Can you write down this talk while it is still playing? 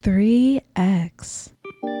3X.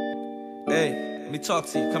 Hey, let me talk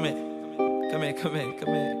to you. Come here. Let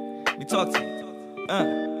me talk to you.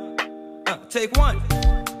 Take one.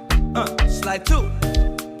 Slide two.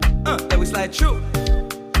 Then we slide through.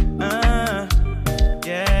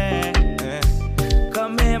 Yeah.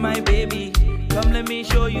 Come here, my baby. Come, let me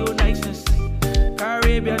show you niceness.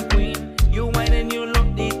 Caribbean queen, you whine and you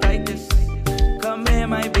look the tightest. Come here,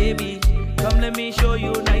 my baby. Come, let me show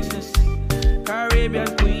you niceness.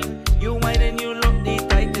 Caribbean queen, you whine and you look the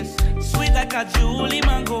tightest. Sweet like a Julie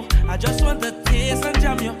mango. I just want to taste and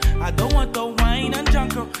jam you. I don't want to wine and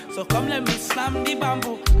drunk you. So come, let me slam the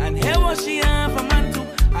bamboo and hear what she have for man too.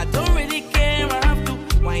 I don't really care, I have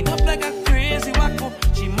to wind up like a crazy wacko.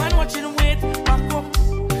 She man watching wait, wacko.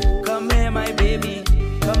 Come here, my baby.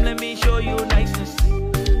 Come, let me show you niceness.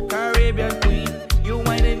 Caribbean queen, you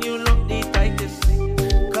whine and you look the tightest.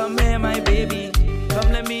 Come here, my baby.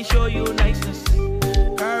 Come, let me show you niceness.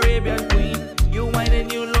 Caribbean queen, you whine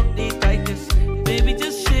and you look the tightest. Baby,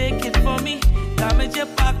 just shake it for me. Damage your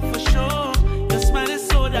back for sure. Your smile is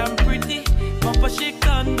so damn pretty. Bumper shake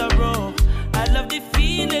on the road. I love the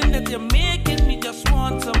feeling that you're making me just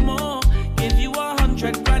want some more. Give you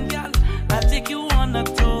 100 grand, girl. I'll take you on a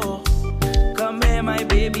tour. Come here, my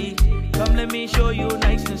baby. Come, let me show you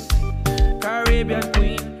niceness. Caribbean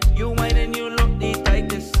queen, you whine and you look the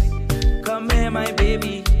tightest. Come here, my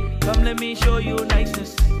baby. Come, let me show you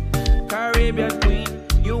niceness. Caribbean queen,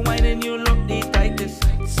 you whine and you look the tightest.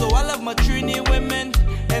 So I love my Trini women,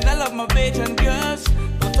 and I love my Bajan girls.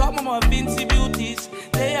 Don't talk about my Vincy beauties,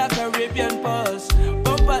 they are Caribbean pearls.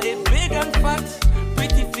 Bumper it big and fat,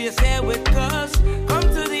 pretty face hair with curls. Come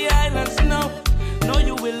to the islands now, know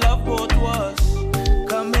you will love both worlds.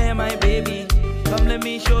 Come here, my baby, come let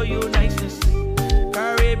me show you niceness.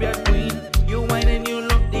 Caribbean queen, you whine and you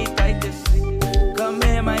look the tightest. Come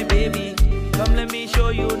here, my baby, come let me show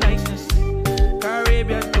you niceness.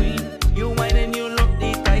 Caribbean queen, you whine and you look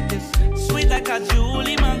the tightest. Sweet like a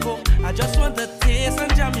Julie mango. I just want to taste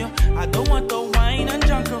and jam you. I don't want to wine and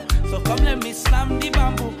drunk you. So come let me slam the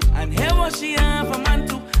bamboo and hear what she have for man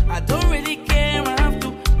too. I don't really care, I have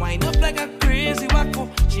to wind up like a crazy wacko.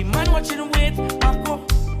 She man watching wait, wacko.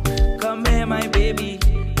 Come here, my baby.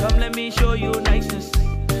 Come let me show you niceness.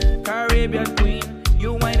 Caribbean queen,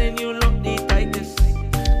 you whine and you look the tightest.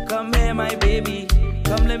 Come here, my baby.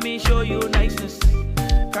 Come let me show you niceness.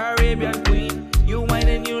 Caribbean queen, you whine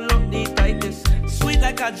and you look the tightest. Sweet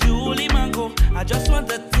like a Julie mango. I just want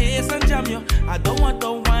to taste and jam you. I don't want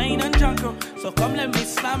to wine and drunk you. So come let me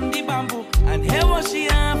slam the bamboo and hear what she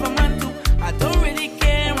have for man too. I don't really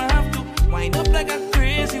care, I have to wind up like a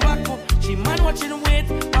crazy wacko. She man watching wait,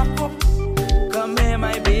 wacko. Come here,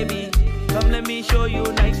 my baby. Come let me show you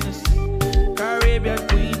niceness. Caribbean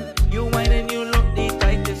queen, you whine and you look the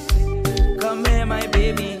tightest. Come here, my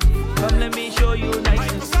baby. Come let me show you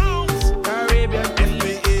niceness. Caribbean queen,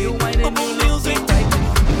 you whine and you look the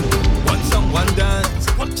tightest. One song, one dance.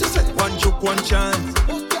 What you say? One joke, one chance.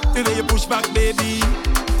 You know you push back, baby.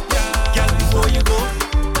 Girl, before you go,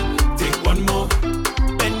 take one more.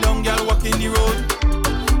 Bend down, girl, walk in the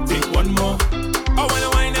road. Take one more. I wanna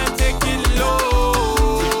wine and take it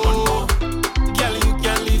low. Take one more. Girl, you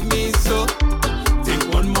can't leave me so. Take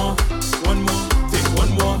one more, take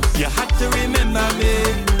one more. You had to remember me.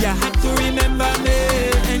 You had to remember me.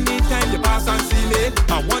 Anytime you pass and see me,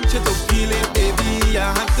 I want you to feel it, baby. You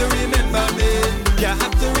had to remember me. You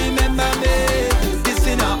had to remember me. This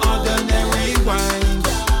ain't an ordinary wine.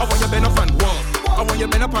 I want you bend up and walk. I want you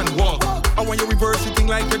bend up and walk. I want you reverse it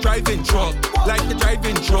like you're driving truck. Like you're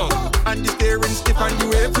driving truck. And the steering stiff and the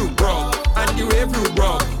wave you broke. And the wave you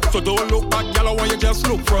broke. So don't look back, girl, I want you just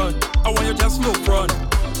look front. I want you just look front.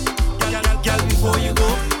 Girl, before you go,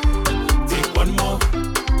 take one more.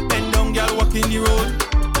 Bend down, girl, walk in the road.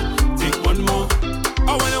 Take one more.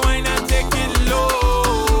 I wanna wine and take it low.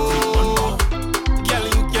 Take one more. Girl,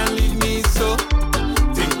 you can't leave me so.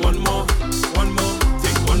 Take one more,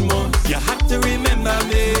 take one more. You have to remember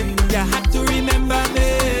me. You have to remember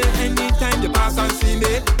me. Anytime you pass and see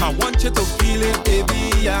me, I want you to feel it, baby.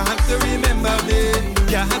 You have to remember me.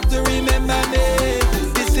 You have to remember me.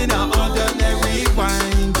 This ain't an ordinary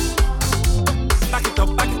wine. Back it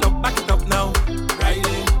up, back it up, back it up now. Ride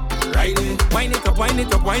it, ride it. Wind it up, wind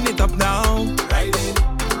it up, wind it up now. Ride it,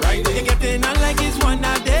 ride it. You're getting on like it's one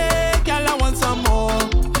a day. Girl, I want some more.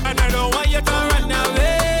 And I don't want you to run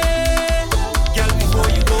away. Girl, before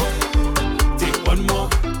you go, take one more.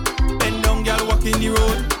 Bend down, girl, walk in the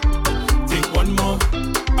road. Take one more.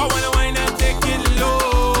 I wanna wine and take it low.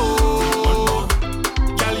 Take one more.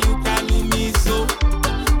 Girl, you can't leave me so.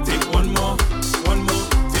 Take one more,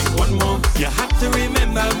 take one more. You have to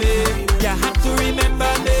remember me. You have to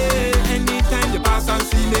remember me.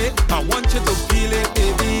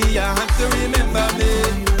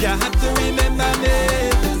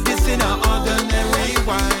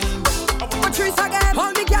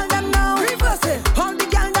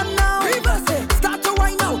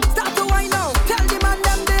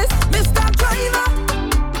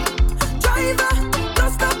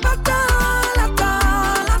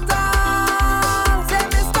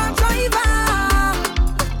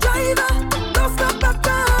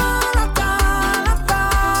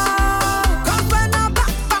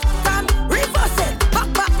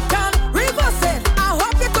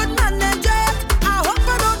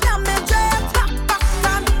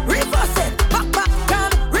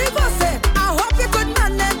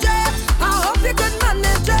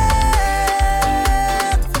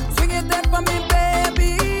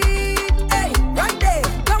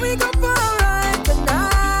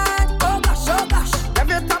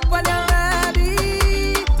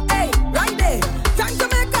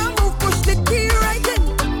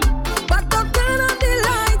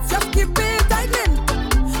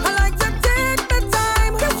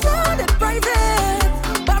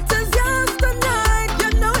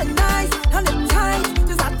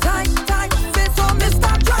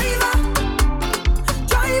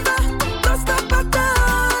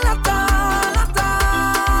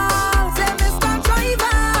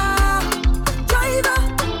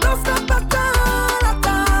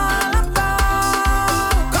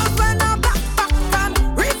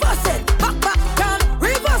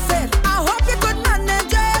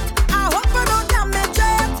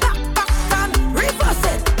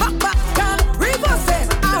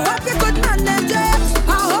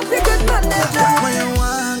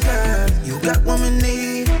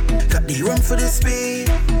 for the speed.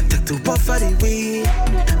 Take 2 puff of the weed.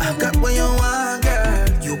 I got what you want, girl.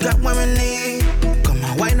 You got what we need. Come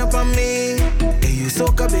on, wind up on me. Hey, you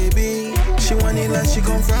soca, baby. She want it like she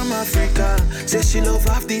come from Africa. Say she love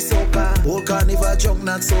half the soca. Whole carnival drunk,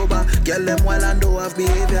 not sober. Girl them wild and don't have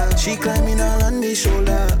behavior. She climbing all on me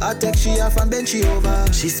shoulder. I take she off and bend she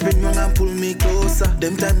over. She spin round and pull me closer.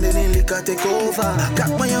 Them time they didn't liquor take over. I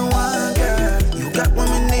got what you want, girl. You got what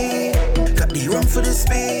we need. Got the rum for the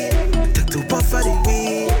speed. Take 2 puff of the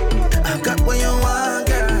weed. I got what you want,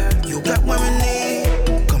 girl. You got what we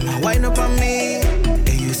need. Come on, wind up on me.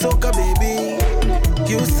 Hey, you soca, baby.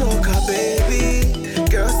 You soca, baby.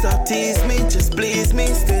 Girl, stop tease me, just please me,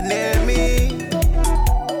 stay near me.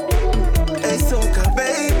 Hey, soca,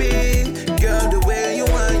 baby. Girl, the way you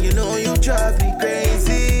want, you know you drive me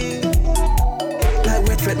crazy. Like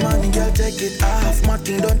wet fat money, girl, take it off.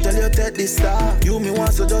 Marking, don't tell you take this stop. You me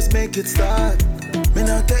want, so just make it start. Me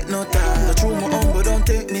not take no time. The true my own, but don't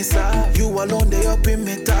take me side. You alone, they up in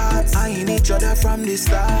me thoughts. I ain't each other from the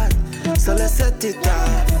start. So let's set it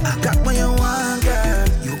off. I got what you want, girl.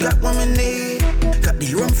 You got what we need. Got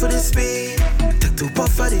the rum for the speed. Take 2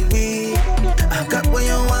 puff of the weed. I got what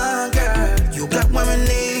you want, girl. You got what we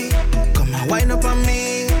need. Come on, wind up on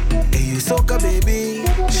me. Hey, you soca, baby.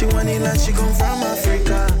 She want it like she come from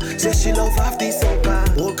Africa. Say she love half the soca.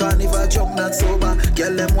 Whole carnival drunk, not sober.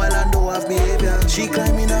 Girl them wild and don't have behavior. She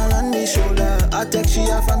climbing all on the shoulder. I take she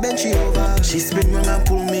off and bend she over. She spin round and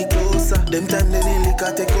pull me closer. Them time they didn't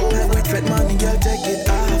liquor take over. Wet fat money, girl, take it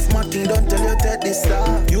off. Marking, don't tell you take this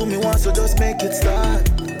stop. You me want, so just make it start.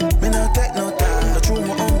 Me not take no time. The true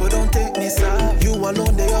my own, but don't take me side. You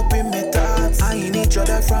alone, they up in me thoughts. I ain't each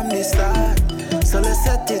other from the start. So let's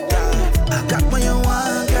set it off. I got what you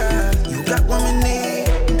want, girl. You got what we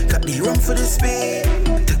need. Got the rum for the speed.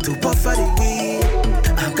 Take 2 puff of the weed.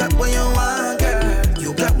 I got what you want, girl.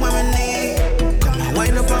 You got what we need. Come on,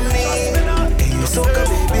 wind up on me. Hey, you soca,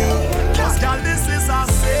 baby. Just girl, this is a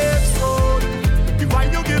safe zone. The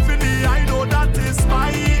wine you giving me, I know that is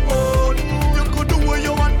my own. You could do what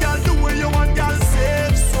you want, girl. Do what you want, girl.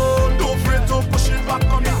 Safe zone. Don't afraid to push it back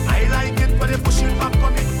on me. I like it when they push it back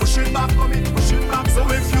on me. Push it back on me. Push it back. So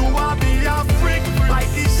if you want me a freak, like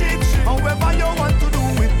the shit, however you want to do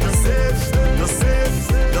it, you're safe. You're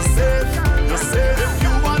safe. You're safe. You're safe. If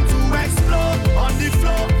you want to explode on the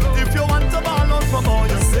floor, if you want to ball out for more,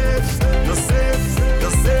 you're safe. You're safe.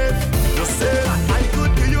 You're safe. You're safe. I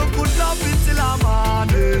could give you good love until I'm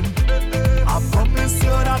morning. I promise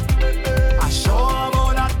you that. I sure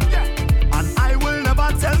about that. And I will never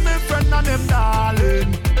tell my friend and them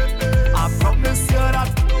darling. I promise you that.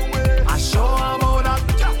 I sure about that.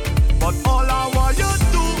 But all I want you to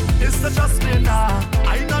do is to trust me now.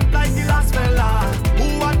 I'm not like the last fella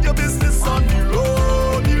who want your business on the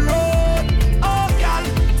road, the road. Oh, girl,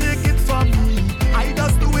 take it from me. I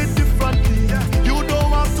just do it differently. You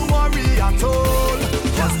don't have to worry at all.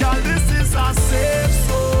 Yes, girl, this is a safe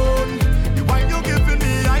zone. The wine you're giving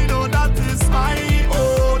me, I know that is my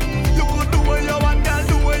own. You could do what you want, girl,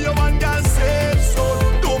 do what you want, girl. Safe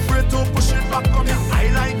zone. Don't afraid to push it back on me. I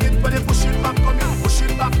like it when they push it back on me. Push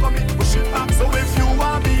it back on me, push it back. So if you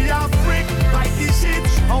want me a freak, like the shit,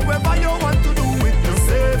 however you want to do it, you're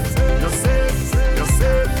safe. You're safe. You're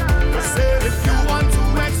safe. You're safe. If you want to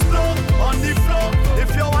explode on the floor,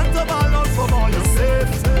 if you want to ball out for more, you're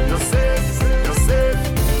safe. You're safe. You're safe.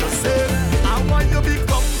 You're safe. I want you to be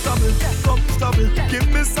comfortable, comfortable. Give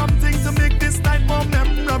me something to make this night more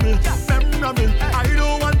memorable, memorable. I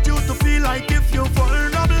don't want you to feel like if you're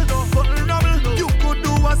vulnerable, vulnerable. You could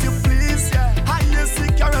do as you please, higher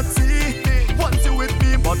security. Want you with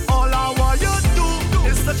me, but all I want you to do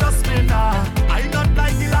is to trust me now. I'm not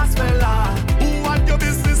like the last fella who want your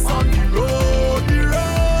business on the road, the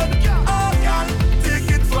road. Oh, girl, take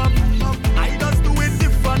it from me. I just do it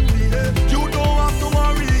differently. You don't have to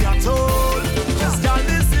worry at all. Just girl,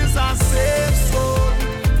 this is a safe zone.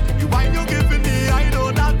 The wine you're giving me, I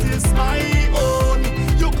know that is my own.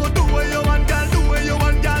 You could do what you want, girl, do what you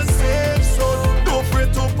want, girl. Safe zone. Don't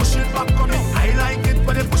afraid to push it back on me. I like it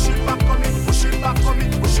when they push it back on me. Push it back on me,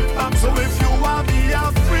 push it back. So if you want me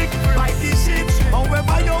a freak, like the shit,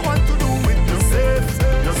 however you want to do it, you're safe.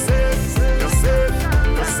 You're safe. You're safe.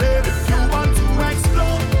 You're safe. If you want to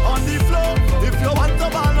explode on the floor, if you want to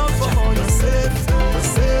ball out for more, you're safe. You're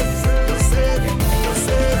safe. You're safe. You're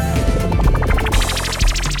safe.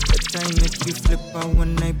 The time make you flipper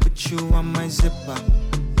when I put you on my zipper.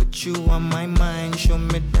 Put you on my mind, show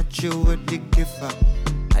me that you were the giver.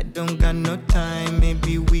 I don't got no time,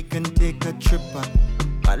 maybe we can take a tripper.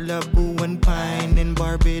 Malibu and Pine and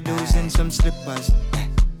Barbados and some slippers.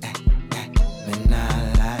 Me nah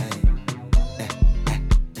lie.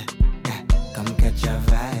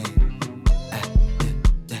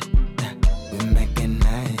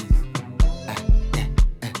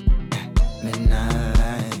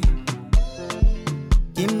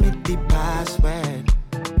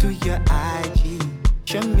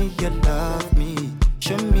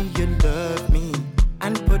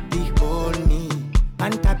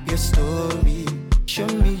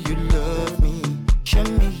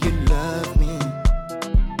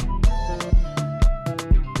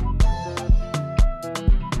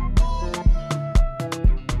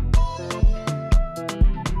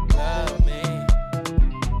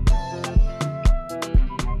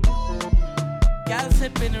 gal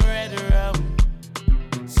sipping red rum,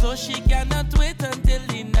 so she cannot wait until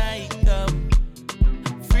the night come.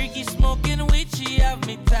 Freaky smoking weed, she have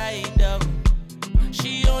me tied up.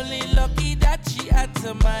 She only lucky that she had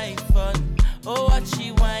to my fun. Oh, what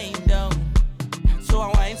she wind down. So I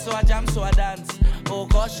whine, so I jam, so I dance. Oh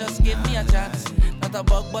gosh, just give me a chance. Not a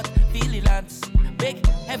bug, but feel it lance. Big,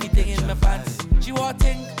 everything in my pants. She want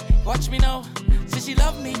think, watch me now. Say she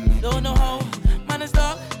love me, don't know how. Man is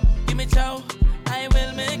dog, give me chow. I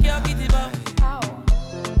will make your kitty bow.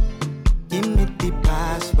 Give me the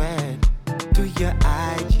password to your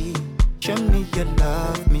IG. Show me you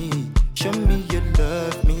love me. Show me you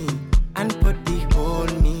love me. And put the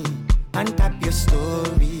whole me on top your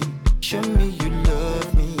story. Show me you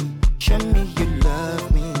love me. Show me you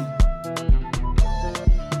love me.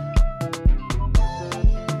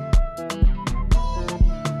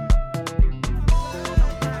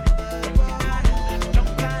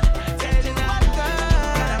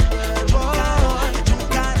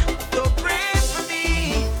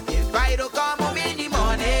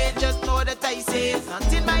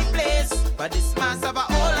 Not in my place, but this mass of a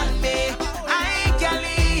hole on me. I can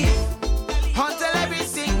leave until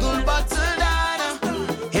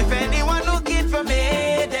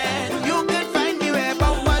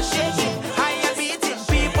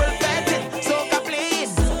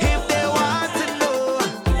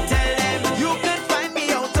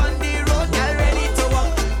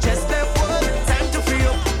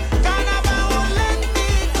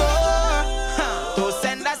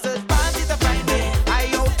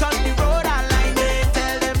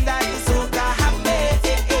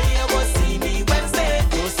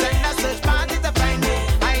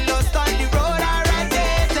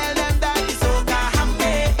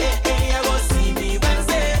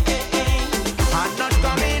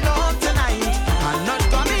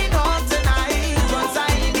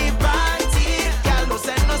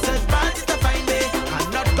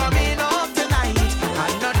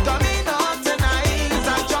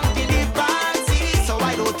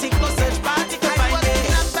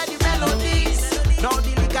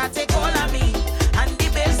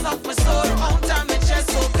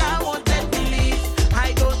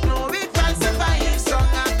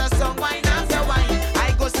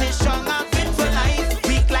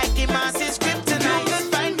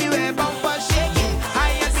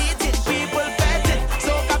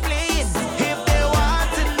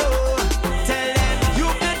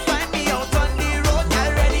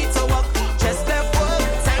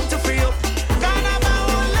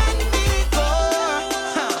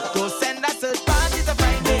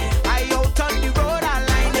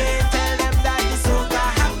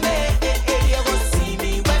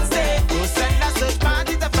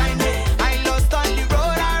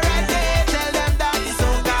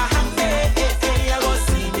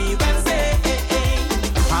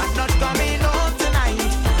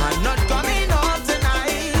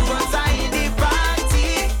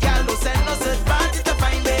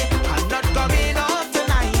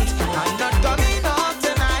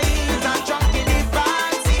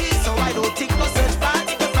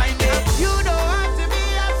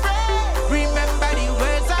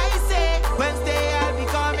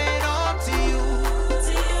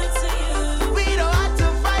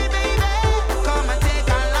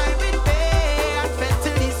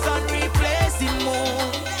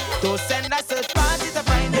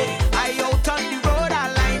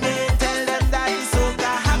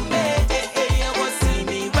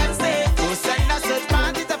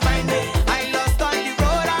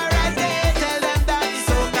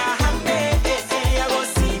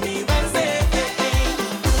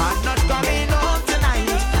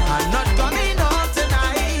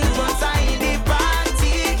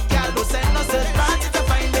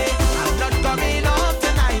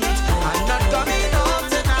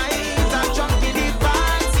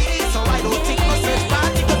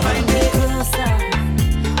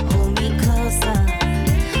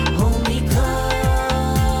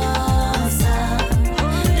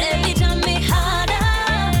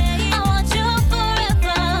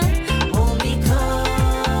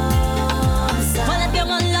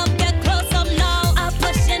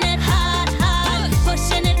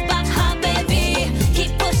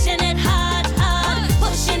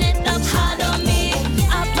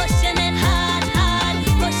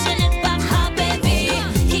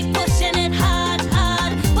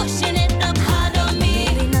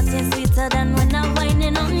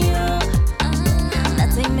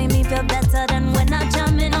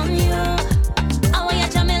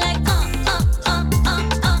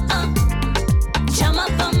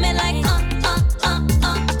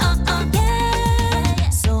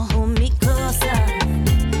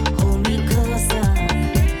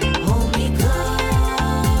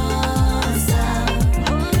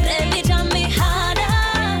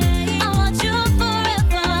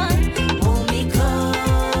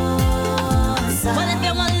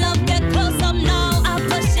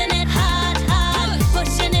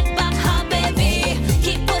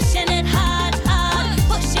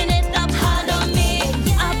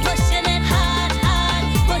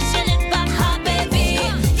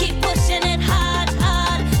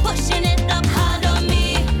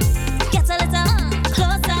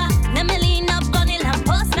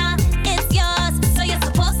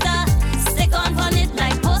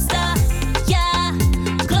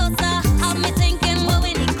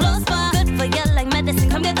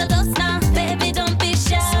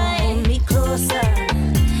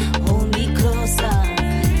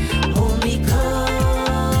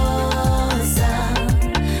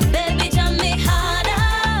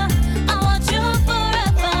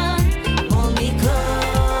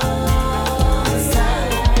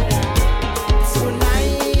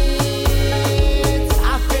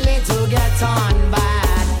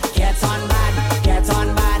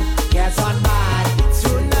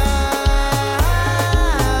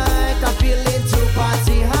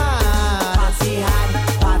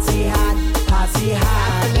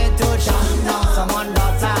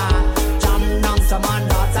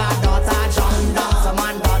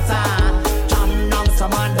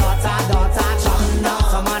daughter, daughter, jump down,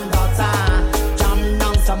 some man daughter, jump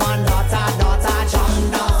down, some man daughter, daughter, jump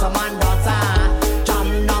down, some man daughter,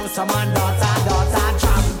 jump down, some man daughter, daughter,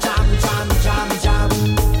 jump, jump, jump, jump, jump.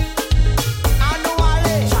 I know all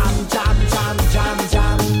it, jump, jump, jump, jump,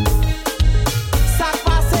 jump. Sac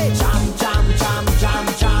passé, jump, jump, jump, jump,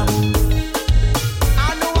 jump. I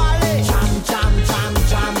know all it, jump, jump, jump,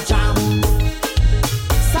 jump, jump.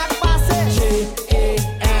 Sac passé,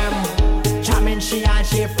 J-A-M. Jamming she and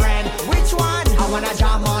she friend. Which one? I wanna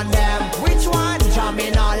jam on them. Which one?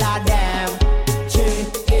 Jamming all of them.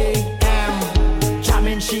 J-A-M.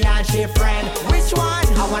 Jamming she and she friend. Which one?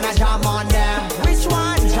 I wanna jam on them. Which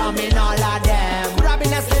one? Jamming all of them. Could have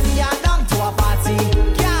been a slim girl down to a party.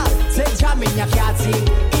 Girl, say jamming your catty.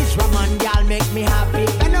 Each woman girl make me happy.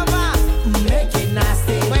 Bend over, make it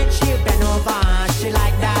nasty. When she bend over, she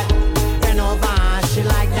like that. Bend over, she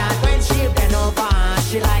like that. When she bend over,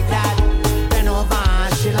 she like that. Bend over,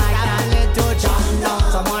 she like that. Little jump down,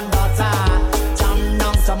 someone daughter. Jump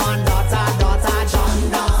down, someone daughter, daughter.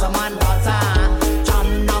 Jump down, someone daughter.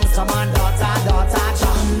 Jump down, someone daughter, daughter.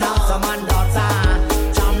 Jump down, someone daughter.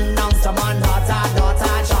 Jump down, someone daughter,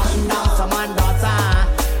 daughter. Jump down, someone daughter.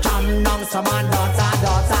 Jump down, someone daughter,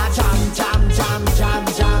 daughter. Jump, jump, jump, jump,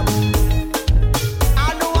 jump.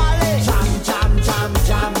 I know all it. Jump, jump, jump,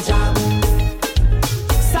 jump, jump.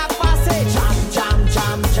 Sac passé, jump, jump,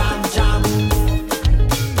 jump, jump, jump.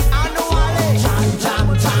 I know all it. Jump, jump,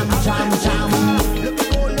 jump, jump, jump. Let me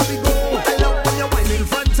go, let me go. I love when you whine in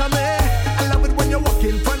front of me. I love it when you walk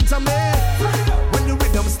in front of me. When the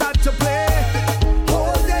rhythm start to play.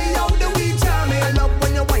 All day out the we jamming. I love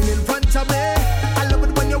when you whine in front of me. I love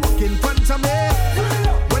it when you walk in front of me.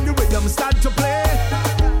 When the rhythm start to play.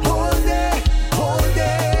 All day,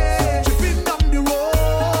 tripping down the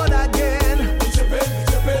road again.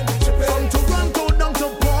 From Toronto down to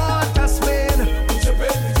Port of Spain.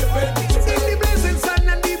 In the blazing sun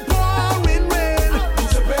and the pouring rain.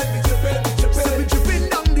 So we tripping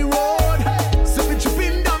down the road. So we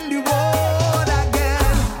tripping down the road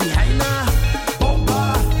again. Behind a bumper,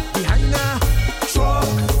 behind a truck,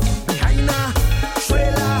 behind a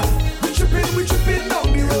trailer. We tripping down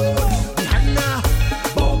the road. Behind a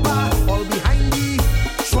bumper, all behind the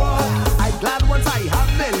truck. I glad once I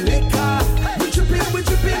have my liquor. We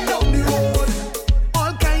tripping down the road.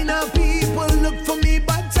 All kind of people look for me,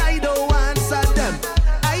 but I don't answer them.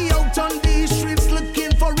 I out on these streets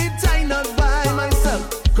looking for it, I not by myself.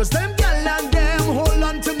 Cause them gal and them hold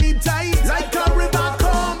on to me tight like a river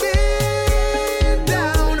coming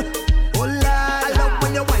down. Oh Lord, I love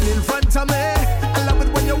when you whine in front of me. I love it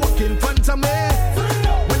when you walk in front of me.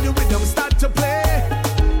 When the rhythm start to play.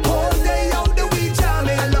 All day out the we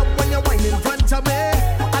jamming. I love when you whine in front of me.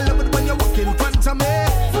 I love it when you walk in front of me.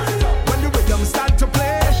 When the rhythm start to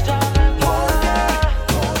play. All day.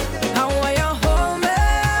 How will you hold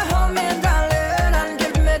me, darling, and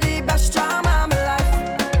give me the best time of my life?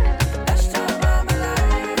 Best time of my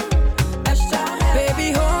life. Best time. Baby,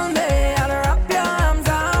 hold me and wrap your arms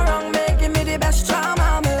around me. Give me the best time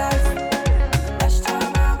of my life. Best time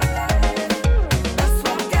of my life. Let's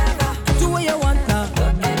walk together. Do what you want now.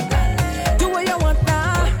 Do what you want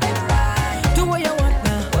now. Do what you want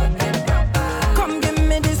now. Come give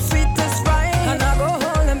me the sweetest ride, and I go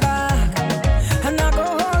holding back, and I go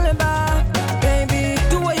holding back. Baby,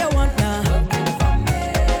 do what you want now.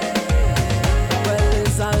 Well,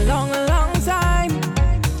 it's a long, long time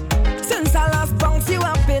since I last bounced you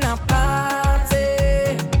up in a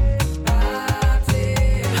party.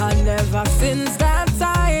 And ever since that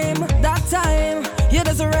time, you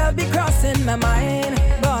just real be crossing my mind,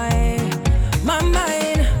 boy, my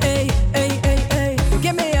mind. Hey, hey, hey, hey. You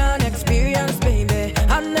give me an experience, baby.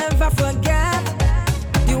 I'll never forget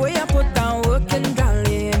the way you put down working,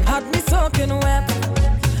 darling. Had me soaking wet.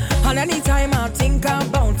 And anytime I think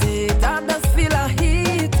about it, I just feel a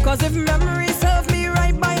heat. Cause if memory serves me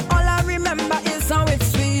right, by all I remember is how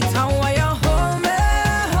it's sweet. How are you hold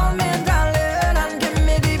me, darling, and give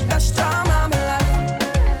me the best time of my life.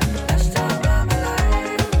 Best time of my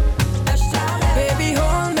life. Best time. Baby,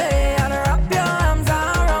 hold me and wrap your arms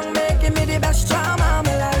around me. Give me the best time of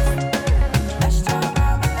my life. Best time of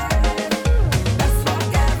my life. Let's walk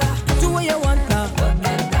together. Do what you want now.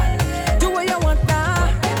 Do what you want now.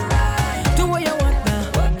 Do what you want now.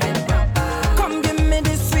 Come give me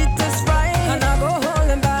the sweetest ride.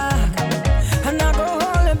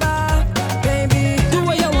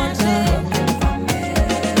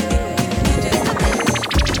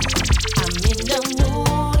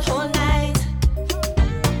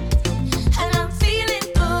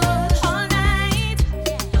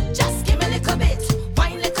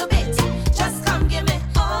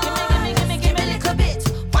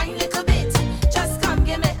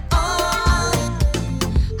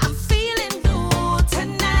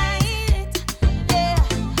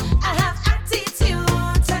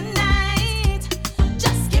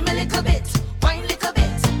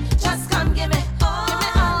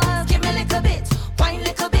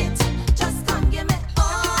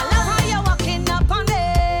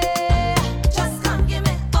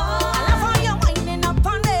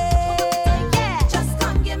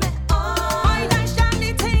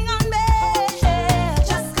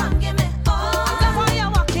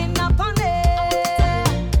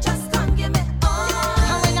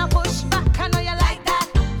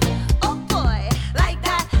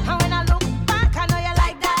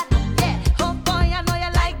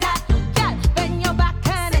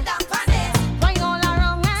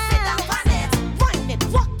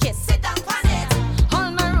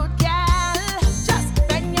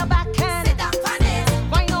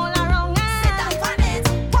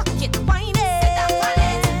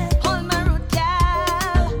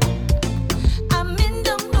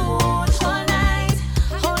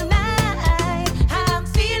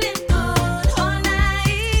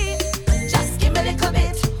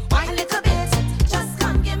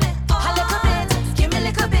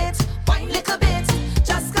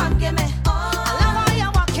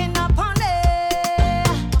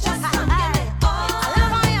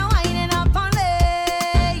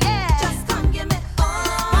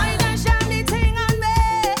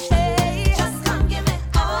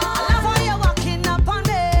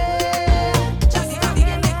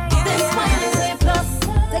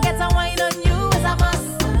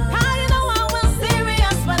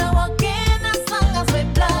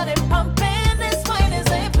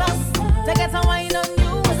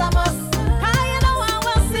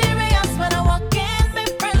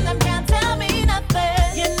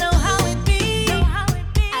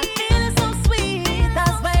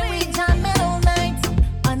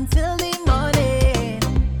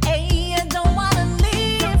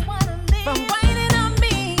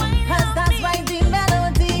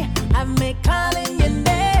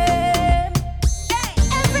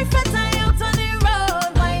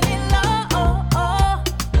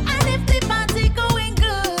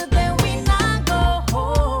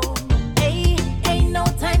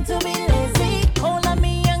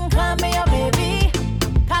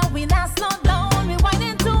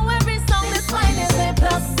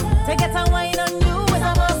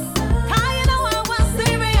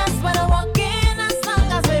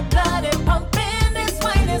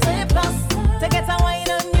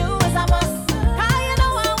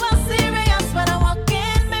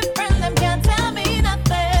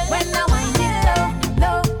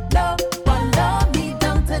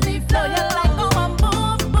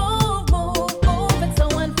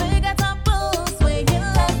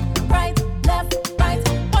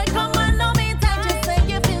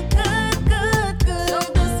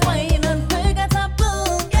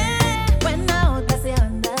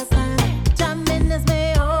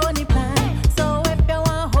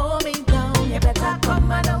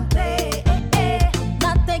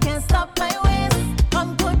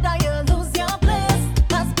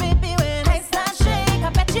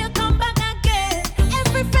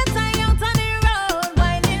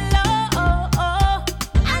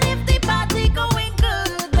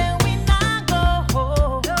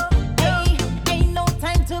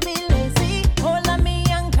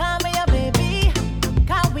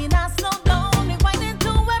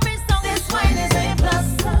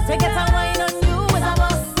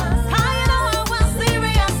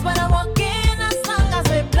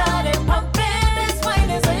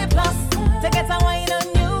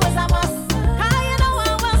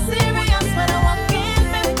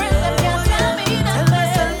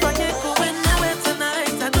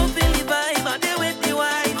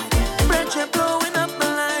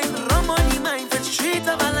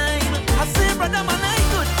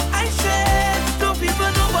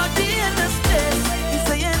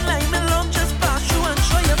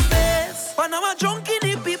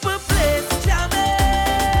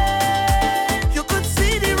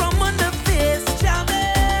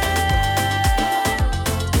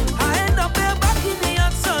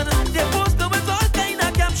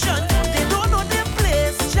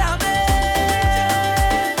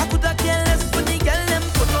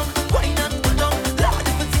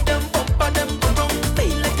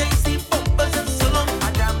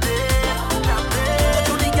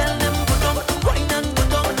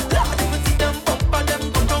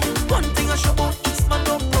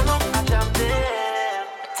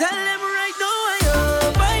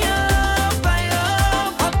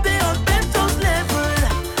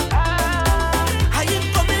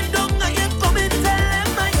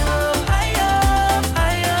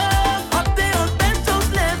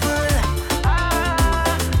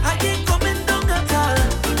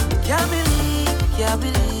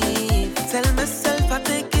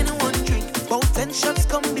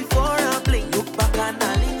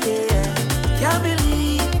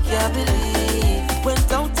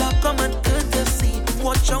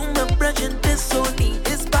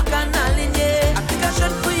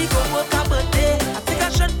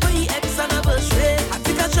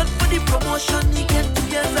 promotion he get 2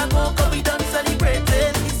 years ago, cause we done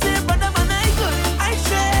celebrated. He said, brother man, I good, I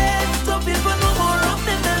share. So people no more rough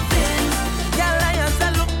than the things. Yeah, lions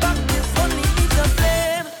that look back, this only need to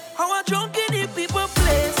blame. How I drunk in the people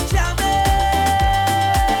place, jamming.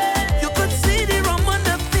 You could see the rum on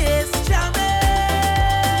the face, jamming.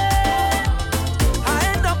 I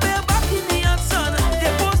end up here back in the hot sun.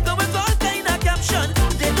 They post up with all kind of caption.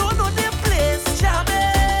 They don't know their place, jamming.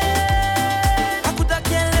 I could have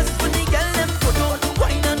cared less when the girl them go down,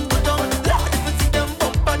 wine and go down. Lord, if you see them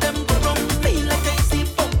bumper, them go wrong. Feel like I see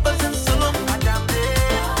bumpers and so long. I jam it.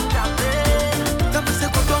 Come say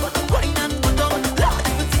go down, wine and go down. Lord,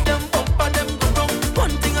 if you see them bumper, them go wrong.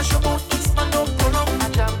 One thing I show about East man no go wrong. I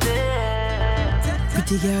jam it.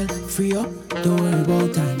 Pretty girl, free up, don't worry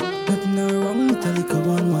about time. Nothing wrong with a little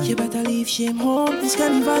one. You better leave shame home, it's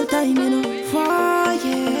carnival time, you know. Why,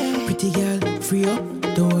 yeah. Pretty girl, free up,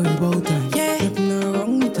 don't worry about time. Yeah. Nothing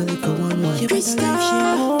wrong with a little one. You better leave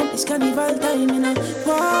shame home, it's carnival time, you know.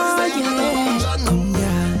 Why, yeah. Come,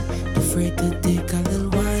 girl, afraid to take a little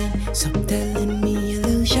wine. Stop telling me a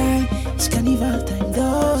little shy. It's carnival time,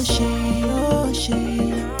 oh shit, oh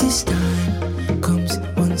shit. This time comes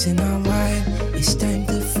once in a while. It's time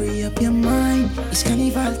to free up your mind. It's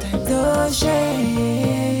carnival time, oh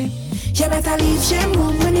shit. You better leave shame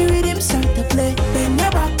home when the rhythm start to play. Bend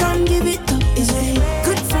your back and give it up, it's way.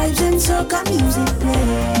 Good vibes and soca music play.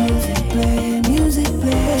 Music play, music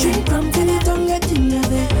play. Drink rum till your tongue get in your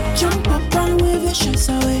way. Jump up and wave your shots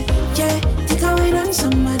away. Yeah, take a wine on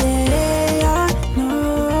somebody. Yeah, no.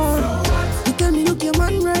 You tell me look your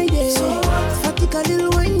man right there. So what? I take a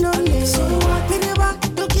little wine on there. So what? Bend your back,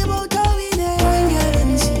 look about how we there. Wine girl, let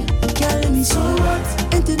me see. Girl, let me see. So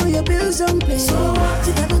what? And to know your bills and play. So what?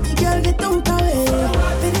 Take a dirty girl, get out of way.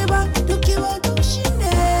 Bend your back, look about how she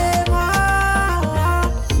there.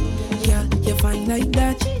 Girl, you fine like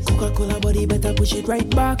that. Coca-Cola body, better push it right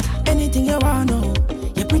back. Anything you want, no.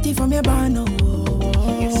 You're pretty from your bar, no.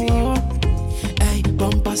 Hey,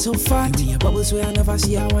 bumper so fat. Your bubbles where I never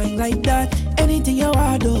see a wine like that. Anything you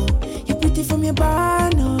want, though. You're pretty from your bar,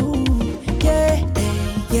 no. Yeah, hey,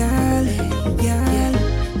 girl,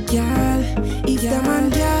 girl. If the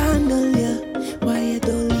man can handle you, why you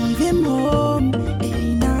don't leave him home?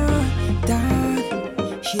 Hey, nah, dad,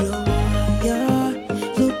 she don't want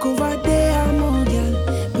you. Look over there, more girl.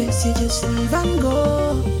 Best you just leave and go.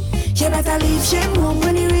 You better leave shame home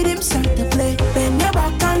when the rhythm start to play. Bend your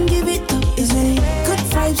back and give it up, it's way. Good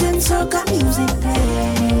vibes and soca music play.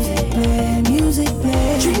 Music play, music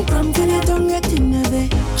play. Drink rum till your tongue get in the way.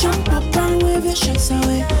 Jump up and wave your shots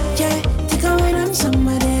away. Yeah, take a wine on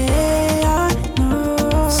somebody. Yeah, no.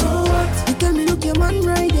 So what? You tell me look your man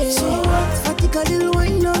right there. So what? I take a little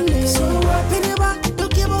wine on there. So what? Bend your back,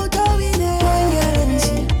 look about how we there. Girl, let me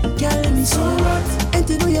see. Girl, let me see. So what? And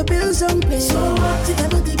to know your bills and play. So what? Take a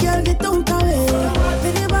dirty girl, get out of way.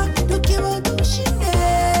 Bend your back, look about how she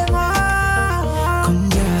there. Come,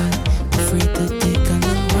 girl, afraid to take a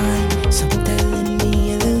little wine. Stop telling me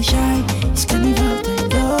a little shy. It's carnival time,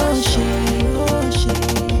 oh shit, oh shit.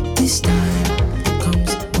 This time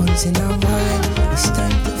comes once in a while. It's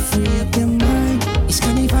time to free up your mind. It's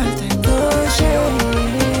carnival time, oh shit.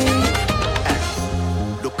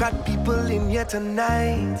 Look at people in here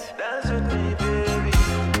tonight. Dance with me, baby.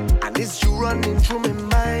 And it's you running through my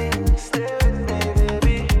mind. Stay with me,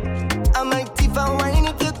 baby. I might even whine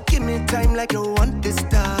if you give me time like you want this,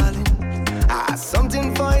 darling. I have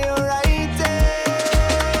something for you right there.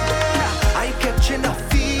 I catching a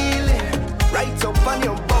feeling right up on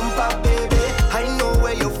your bumper, baby. I know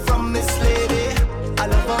where you're from, Miss Lady. I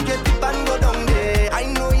love how you dip and go down there. I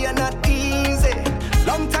know you're not easy.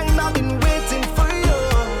 Long time I've been waiting for you.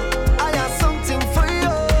 I have something for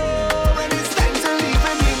you. When it's time to leave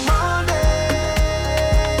in the morning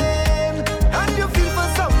and you feel for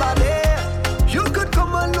somebody, you could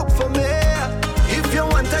come and look for me. If you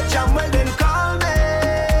want a jam, well then call me.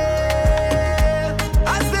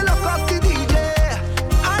 As they look off the DJ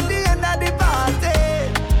at the end of the party,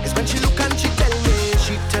 it's when she look and she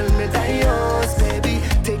tell me Dios, baby.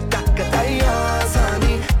 Take back a Dios,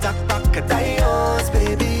 honey. Take back a Dios,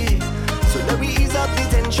 baby. So let me ease up the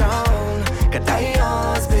tension.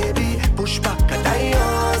 Dios, baby. Push back a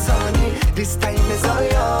Dios, honey. This time is all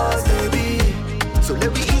yours, baby. So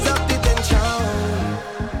let me ease up the tension.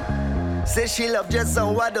 Say she love just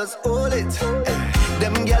so I just hold it.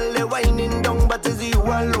 Them gyal they whining down, but it's you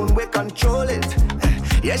alone we control it.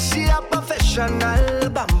 Yes, she a professional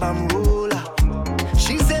bam bam roller.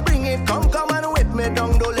 She say bring it, come and whip me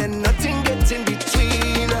down. Don't let nothing get in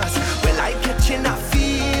between us. Well, I catching a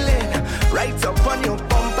feeling right up on your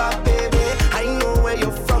bumper, baby. I know where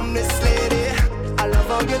you're from, Miss Lady. I love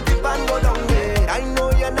how you dip and go down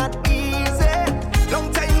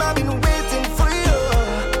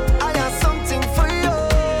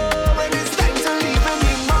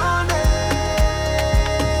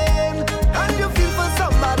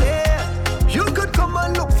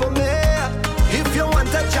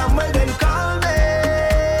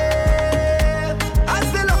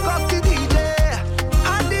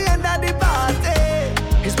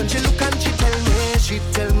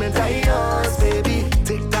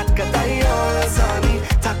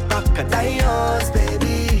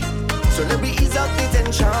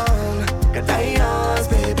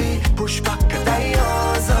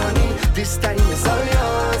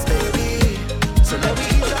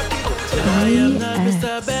I am not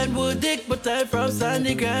Mr. Benwood Dick, but I'm from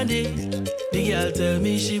Sandy Grande. The girl tell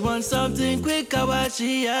me she wants something quick, I watch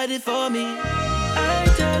she had it for me. I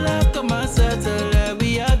tell her, come on, settle her,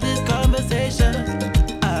 we have this conversation.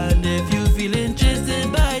 And if you feel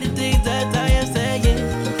interested by the things that I am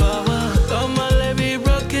saying, come on, let me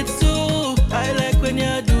rock it too. I like when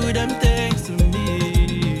you do them things to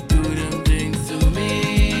me, do them things to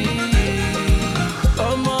me.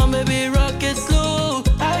 Come on, maybe rock it slow.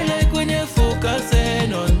 I like when you're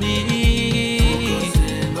focusing on me,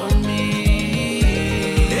 focusing on me.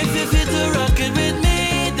 If you fit to rock it with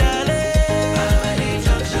me, darling,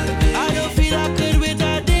 I don't feel I could wait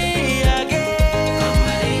a day again.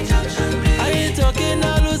 I ain't talking, I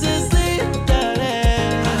losing sleep,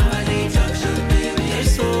 darling.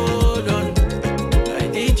 Let's hold on,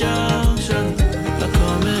 right the junction. I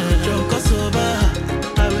come in drunk or sober,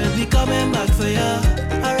 I will be coming back for ya.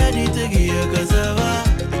 I'm ready to give you cause of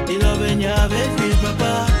the loving you have it real,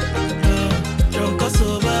 papa. Drunk or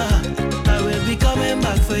sober, I will be coming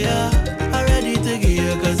back for ya. I'm ready to give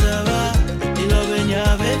you cause of the loving you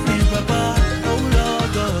have it real, papa. Oh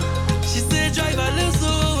Lord God, she said drive a little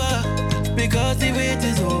slower because the wait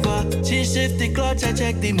is over. She shift the clutch, I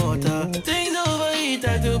check the motor. Things overheat,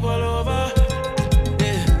 I do pull over.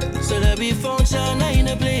 Yeah, so there be function, I ain't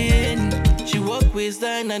a playing. She walk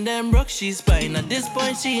waistline and then rock she spine. At this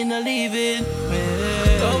point she ain't a leaving.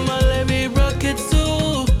 Yeah. Come on, let me rock it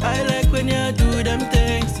too. I like when you do them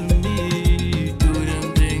things to me, do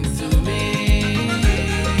them things to me.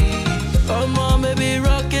 Come on, baby,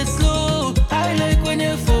 rock it slow. I like when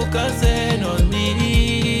you're focusing on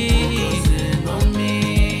me, focusing on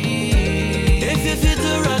me. If you feel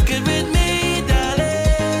to rock it with me, darling,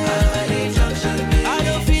 I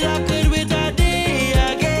don't feel I could wait a day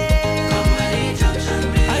again.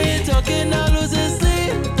 I ain't talking, I losing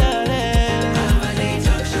sleep, darling.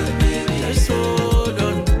 Let's hold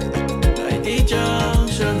on, right the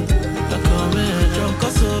junction. I come in drunk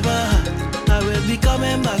or sober, I will be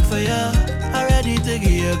coming back for ya. I'm ready to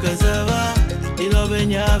give you cause of the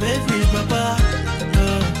loving you have it real, papa.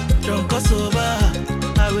 Drunk or sober,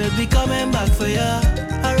 I will be coming back for ya.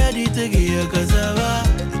 I'm ready to give you cause of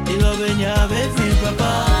the loving you have it real,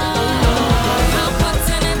 papa. I'm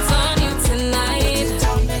putting it on you tonight,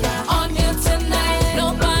 on you tonight.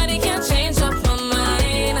 Nobody can change up my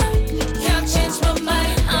mind, can't change my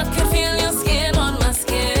mind. I can feel your skin on my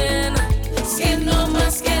skin, skin on my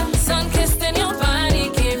skin. Sun kissed in your body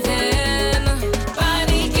giving,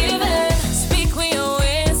 body giving. Speak with your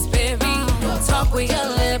ways, baby, talk with your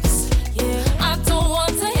lips. I don't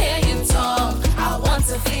want to hear you talk, I want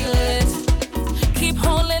to feel it. Keep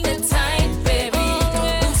holding it tight, baby,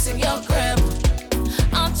 don't loosen your grip.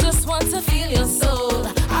 I just want to feel your soul,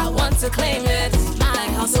 I want to claim it.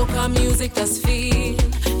 Like how soca music does feel.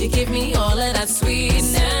 You give me all of that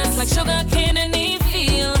sweetness, like sugar cane and you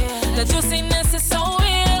feel. The juiciness is so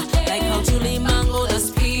real, like how Julie Mango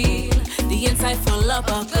does peel. The inside full of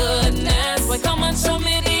a goodness. Boy, come and show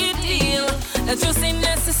me the deal. The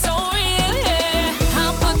juiciness is so real, yeah.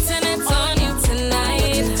 I'm putting it on you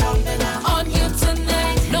tonight, on you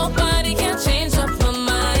tonight. Nobody can change up my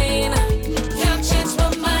mind, can't change my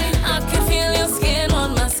mind. I can feel your skin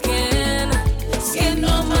on my skin, skin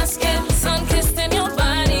on my skin. Sun kissed in your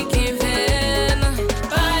body giving,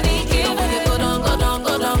 body giving. Go down, go down,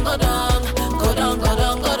 go down, go down, go down, go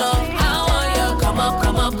down, go down. How are you? Come up,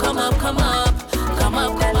 come up, come up, come up, come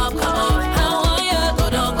up, come up, come up. How are you? Go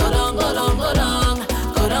down, go down, go down, go down.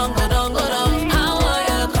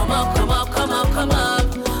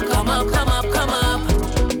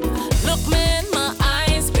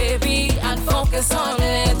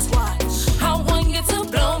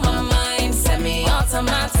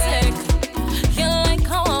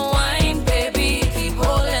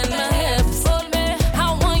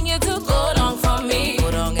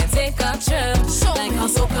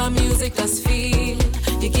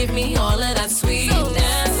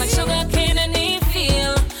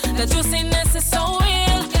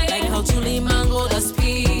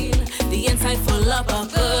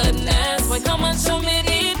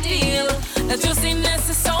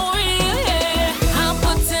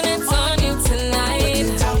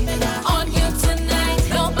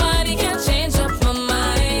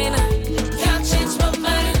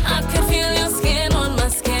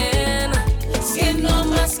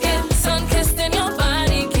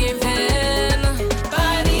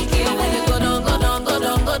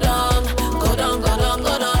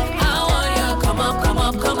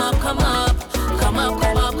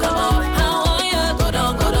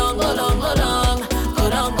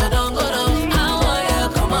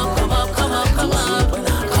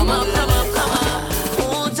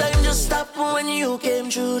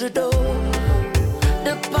 through the door.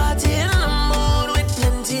 The party in the mood with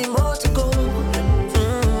plenty more to go.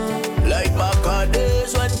 Like back in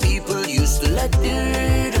days when people used to let the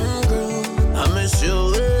rhythm grow. I miss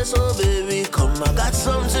your way, so baby, come, I got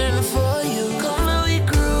something for you. Come now we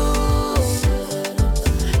groove.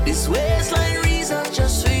 This waistline reason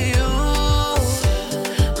just for you.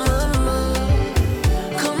 Mama,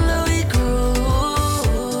 come now we groove.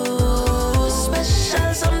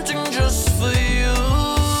 Special something just for you.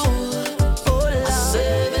 Oh, I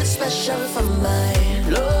save it special for my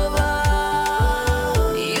lover.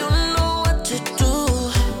 You know what to do,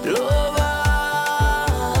 lover.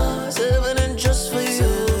 Saving it just for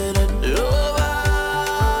you, lover.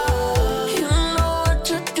 You know what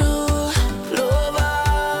to do, lover.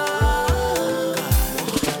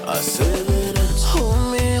 I save it and hold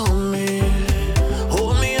me, hold me,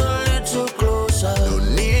 hold me a little closer. No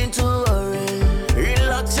need to worry,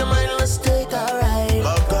 relax your mind, let's take a ride.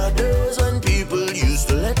 Back in days when people used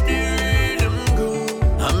to let the rhythm go.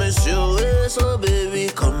 I miss your way, so baby,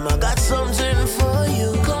 come, I got something for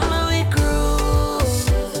you. Come now we groove.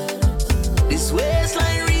 This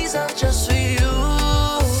waistline reason just for you.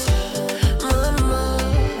 Mama,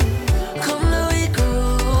 come now we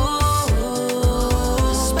groove.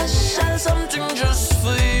 Special something just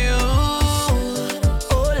for you.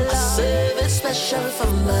 Oh, I save it special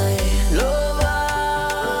for my lover.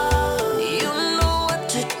 You know what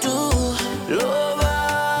to do, lover.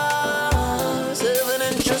 Saving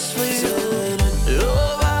it just for you,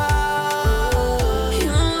 lover.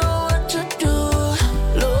 You know what to do,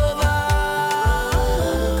 lover.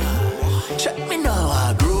 Check me now,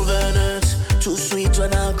 I groove in it. Too sweet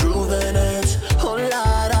when I groove in it. Oh Lord,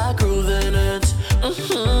 I groove in it.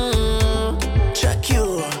 Check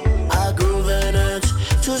you, I groove in it.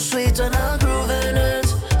 Too sweet when I groove in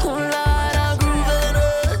it. Oh Lord, I groove in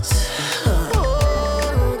it.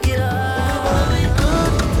 Oh yeah.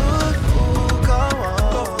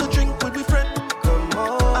 Love to drink with my friend. Come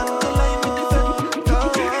on. And the life with the friend.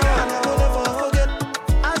 And I will never forget.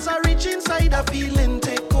 As I reach inside, a feeling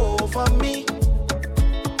take over me.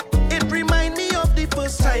 It remind me of the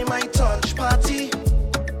first time I touched party.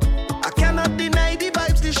 I cannot deny the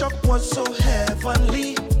vibes, the shock was so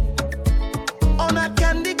heavenly. On a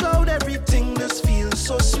candy cloud, everything just feels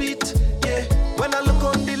so sweet. Yeah, when I look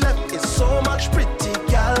on the left, it's so much pretty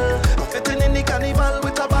gal. I'm fitting in the carnival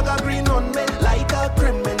with a bag of green on me, like a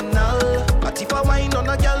criminal. A tip of wine on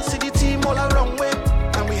a gal, see the team all around way,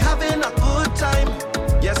 and we having a good time.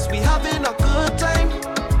 Yes, we having a good time.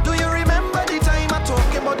 Do you remember the time I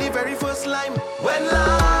talking about the very first line? When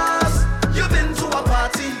last you been to a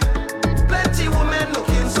party, plenty women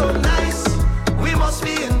looking so nice. We must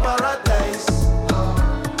be in paradise.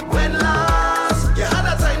 When last you had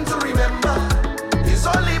a time to remember, it's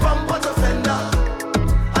only bumper to fender,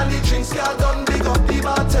 and the drinks got done, big up the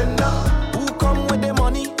bartender. Who come with the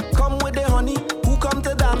money, come with the honey. Who come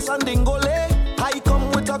to dance and dingole? I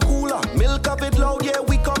come with a cooler, milk of it loud, yeah,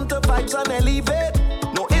 we come to vibes and elevate.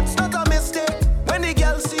 No, it's not a mistake. When the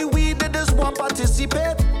girls see we did this one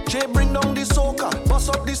participate. Jay bring down the soca, bust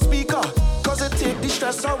up the speaker, cause it take the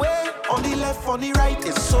stress away. On the left, on the right,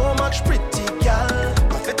 it's so much pretty gal.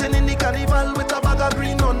 I'm fitting in the carnival with a bag of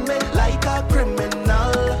green on me, like a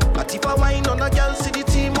criminal. A tip of wine on a gal, see the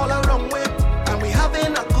team all around way, and we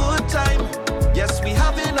having a good time. Yes, we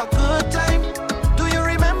having a good time. Do you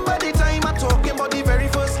remember the time I talking about the very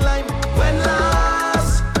first line? When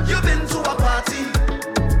last you been to a party,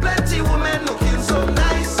 plenty women looking so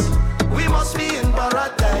nice. We must be in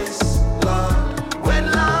paradise, Lord.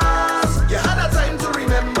 When last you had a time to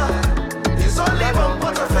remember, it's only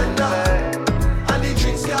bumper to fender, and the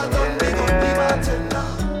drinks got done, big up the bartender.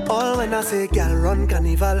 All when I say girl run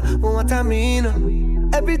carnival, what I mean?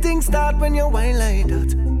 Everything start when you whine like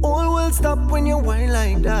that. All will stop when you whine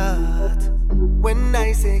like that. When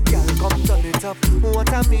I say girl come turn it up,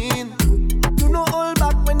 what I mean? Do not hold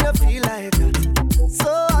back when you feel like that.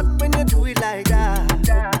 So hot when you do it like that.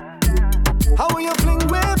 How will you fling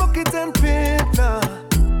way bucket and paint now?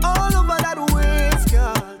 All over that waist,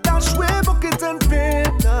 girl. Dash way bucket and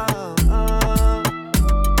paint now.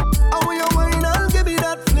 How will you wine and give me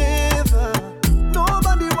that flavor?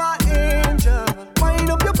 Nobody want angel. Wind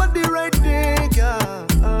up your body right there, girl.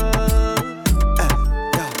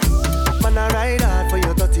 Man, I ride hard for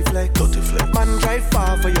your dirty flex. Man, drive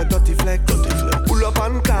far for your dirty flex. Pull up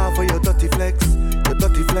and car for your dirty flex.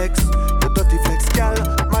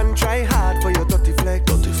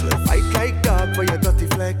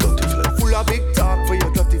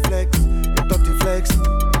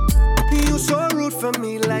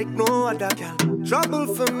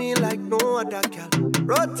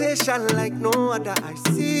 shine like no other I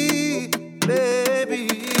see,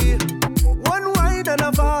 baby. One wine and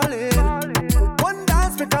I'm falling, one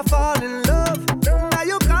dance make I fall in love. Now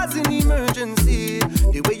you causing emergency,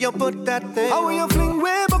 the way you put that thing. How you fling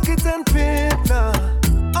way bucket and paint now,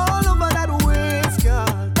 all over that waist,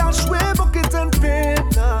 girl. Dash way bucket and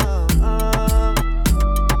paint now.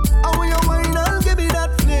 How you wine and give me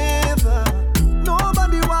that flavor.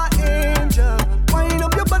 Nobody want angel. Wine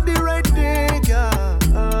up your body right there, girl.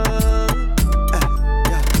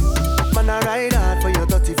 Man, I ride hard for your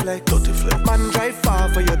dirty flex. Man, drive far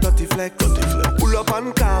for your dirty flex. Pull up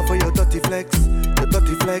and car for your dirty flex. Your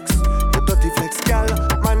dirty flex, your dirty flex, girl.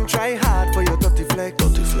 Man, try hard for your dirty flex.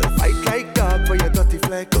 Fight like dog for your dirty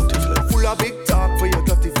flex. Full of big talk for your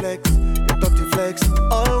dirty flex. Your dirty flex.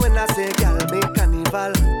 All when I say, girl, make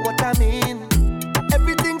carnival. What I mean?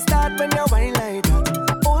 Everything start when you wine like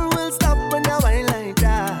that. All will stop when you wine like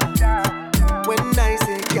that. When I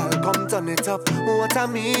say, girl, come turn it up. What I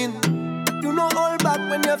mean? You know all back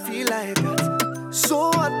when you feel like that.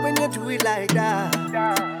 So hot when you do it like that.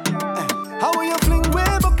 How you fling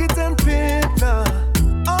way bucket and paint now,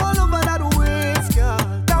 all over that waist, girl.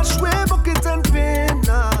 Dash way bucket and paint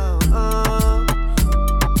now.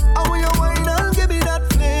 How you wine and give me that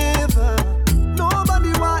flavor.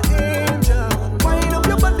 Nobody want angel. Wine up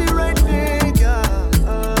your body right there, girl.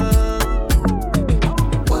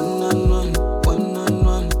 One on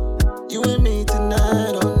one. You and me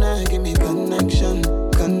tonight, all night. Give me connection.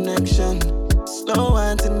 Slow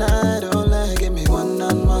wine tonight, all night. Give me one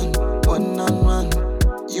on one.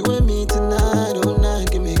 You and me tonight, all night.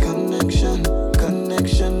 Give me connection,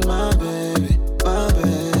 my baby.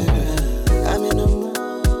 I'm in the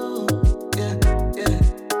mood, yeah.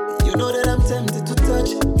 You know that I'm tempted to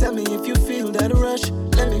touch. Tell me if you feel that rush.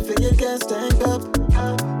 Let me fill your gas tank up.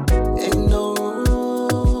 Ain't no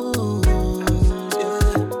rules,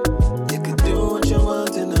 yeah. You could do what you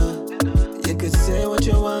want in her. You could say what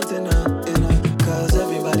you want in her. Cause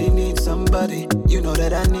everybody needs somebody. You know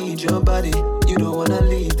that I need your body. You don't wanna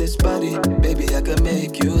leave this body. Baby, I can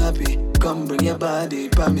make you happy. Come bring your body,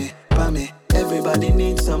 pa me. Everybody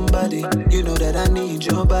needs somebody. You know that I need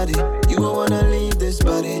your body. You don't wanna leave this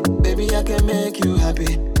body. Baby, I can make you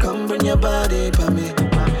happy. Come bring your body, pa me.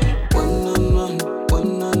 One on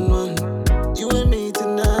one. You and me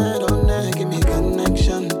tonight, all night. Give me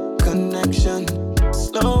connection.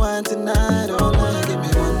 Slow wine tonight, all night. Give me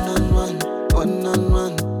one on one.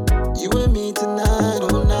 You and me tonight,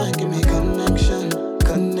 all night. Give me connection,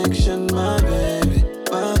 my baby.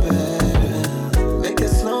 Make it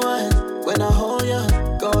slow wine when I hold ya.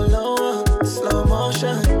 Go lower, slow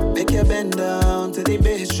motion. Make you bend down to the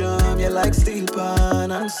bass drum. You like steel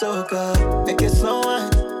pan and soca. Make it slow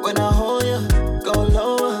wine when I hold ya. Go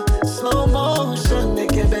lower, slow motion.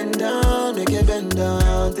 Make you bend down to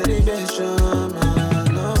the bass drum.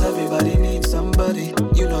 Everybody needs somebody.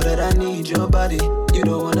 You know that I need your body. You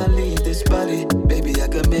don't wanna leave this body. Baby, I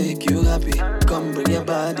can make you happy. Come bring your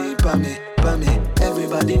body, pa me.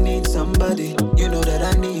 Everybody needs somebody. You know that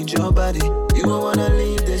I need your body. You don't wanna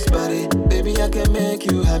leave this body. Baby, I can make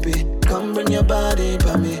you happy. Come bring your body,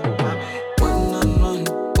 pa me. One on one.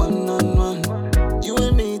 You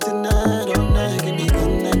and me tonight, all night. Give me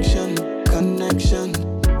connection.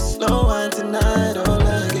 Slow wine tonight, all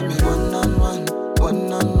night. Give me one on one.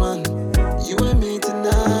 You and me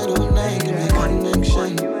tonight, all night. Give me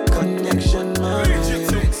connection, my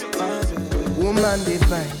baby. Woman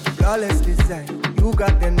divine, flawless design. You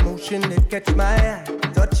got that motion that catch my eye.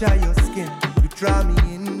 Touch of your skin, you draw me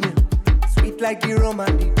in. Sweet like the rum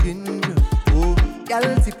and the ginger. Oh,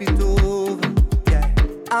 y'all tip it over. Yeah,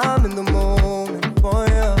 I'm in the moment for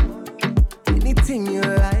you. Anything you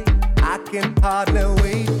like, I can hardly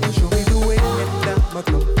wait. Show me the way that I'ma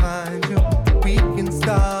come find you. We can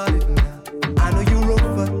start it now. I know you're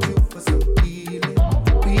over due for some healing.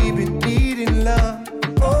 We've been needing love.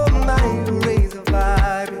 Oh my, raise a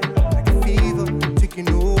vibe like a fever taking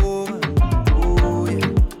over. Oh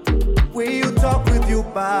yeah, way you talk with your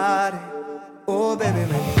body. Oh baby,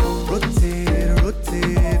 make it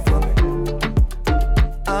rotate for me.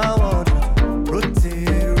 I want you to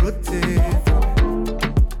rotate for me.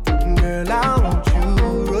 Girl, I want you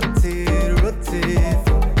rotate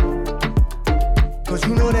for me. Cause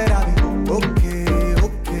you know that I be okay,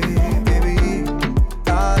 baby.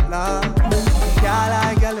 La.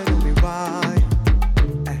 I gotta know me why.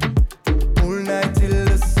 All night till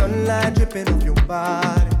the sunlight dripping off your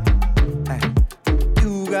body.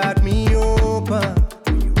 You got me open.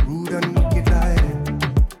 You rude and wicked like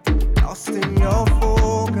lost in your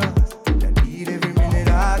focus. I need every minute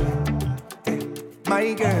I get.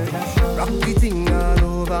 My girl, that's rock the thing all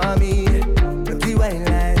over me. Pretty white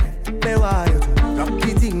like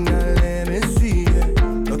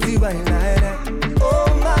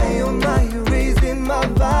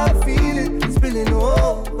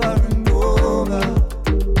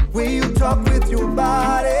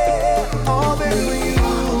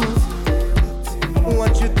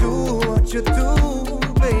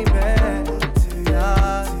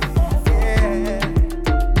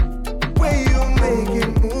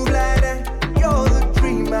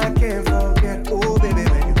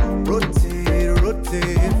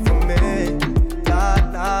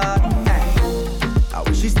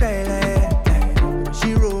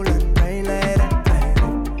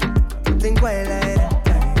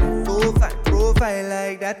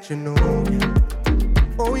you know.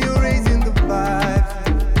 Oh, you're raising the vibe.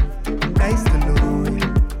 Nice to know you.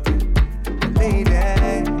 Lady,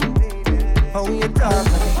 how you talk?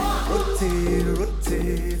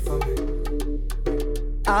 Rotate for me.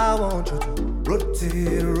 I want you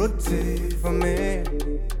to rotate for me.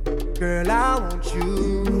 Girl, I want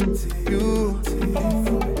you,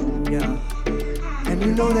 yeah. And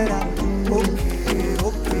you know that I'm okay,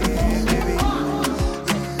 baby.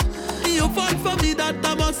 You fought for me that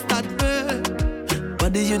I must start burn.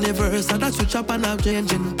 But the universe had a switch up and I'm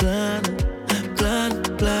changing plan.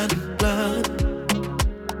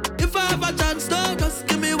 If I have a chance, no, just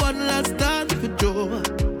give me one last dance with you.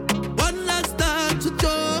 One last dance with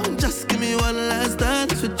you. Just give me one last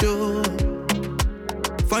dance with you.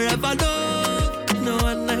 Forever love, no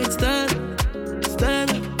one night stand.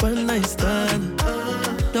 One night stand.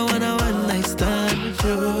 Don't want a one night stand with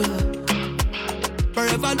you.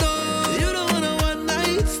 Forever love, you don't want a one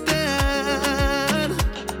night stand.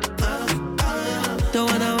 Don't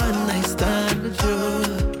want a one night stand with you.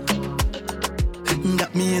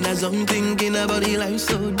 Got me in a zone thinking about the life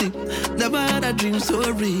so deep. Never had a dream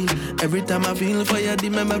so real. Every time I feel for you, the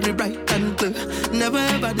memory bright and clear. Never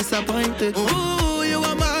ever disappointed. Ooh, you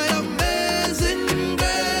are my amazing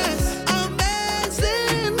grace.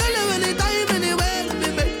 Amazing. I love anytime, anywhere, let me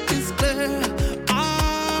make this clear.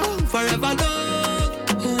 Forever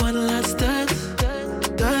love. One last dance.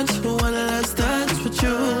 One last dance with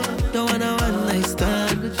you. Don't want a one night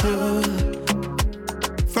stand with you.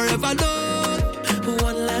 Forever love.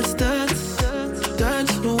 One last dance.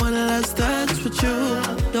 One last dance with you.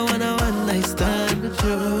 Don't want a one night stand with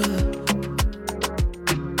you.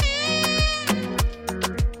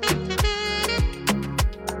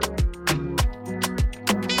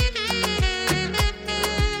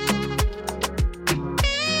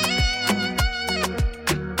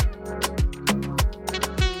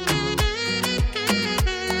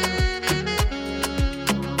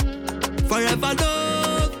 Forever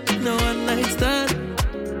love, no one night stand.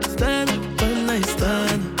 One night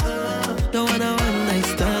stand. Don't want a one night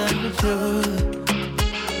stand with you.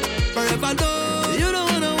 Forever love, you don't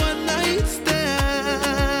want a one night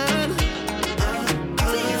stand.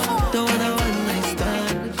 Don't want a one night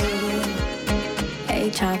stand with you. Hey,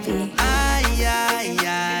 Choppy.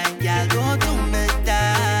 Yeah, don't do me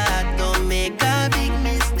that. Don't make a big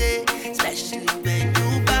mistake, especially when you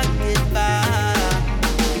back it back.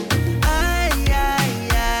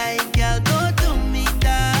 Girl, don't do me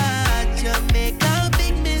that. You make a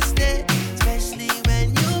big mistake, especially when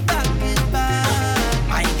you back it back.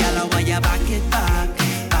 My girl, why you back it back?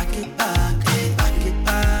 Back it back, back it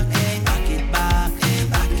back, back it back,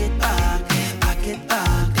 back it back, back it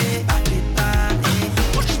back, back it back.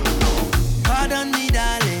 Pardon me,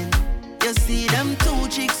 darling. You see them two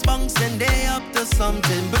chicks bouncing, they up to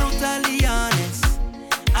something brutally honest.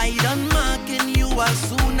 I done marking you as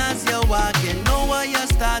soon as you're walking. Know where you're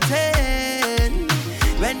starting.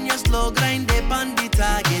 When you slow grind, they on the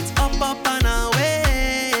targets. Up and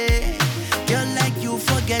away. You're like you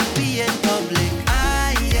forget being public.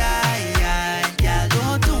 Yeah,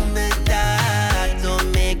 don't do me that.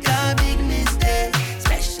 Don't make a big mistake,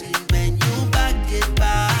 especially when you back it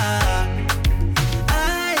back.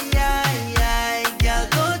 Girl,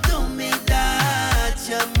 don't do me that.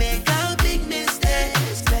 You make a big mistake,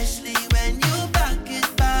 especially when you back it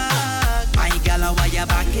back. My girl, why you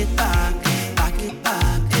back it back? Back it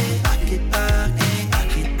back, back it back,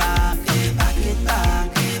 back it back, back it back,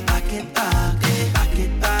 back it back, back it back, back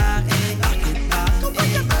it back, back it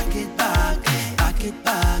back, back it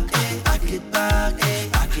back, back it back,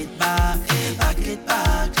 back it back, back it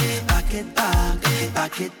back, back it back,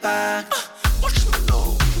 back it back. Watch me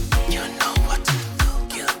now. You know what to do.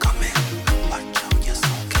 Girl, come in. Watch how you're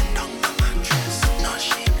soaking down my mattress. No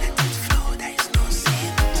shame, let it flow. There is no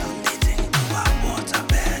sin. Some dating to a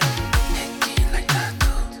waterbed. Hickey like that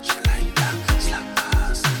too. She like that. Slap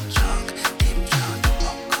ass and jog. Deep down.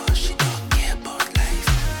 Oh God, she don't care about life.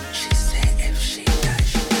 She say if she die,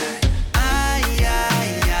 she die.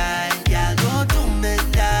 Girl, don't do me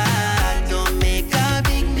that. Don't make a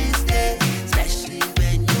big mistake, especially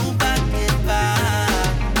when you back it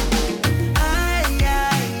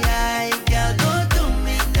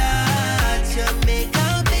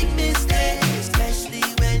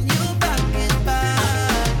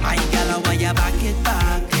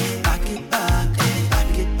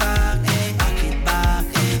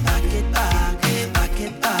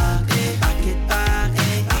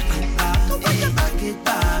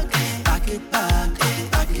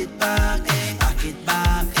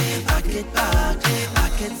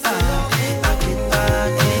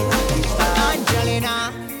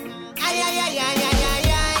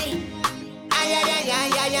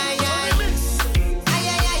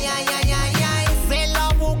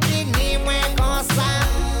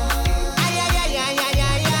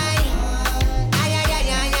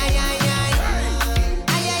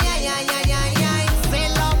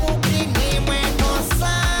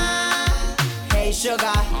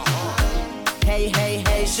sugar. Hey, hey,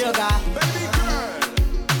 hey, sugar. Baby girl.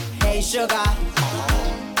 Hey, sugar.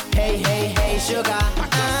 Hey, hey, hey, sugar.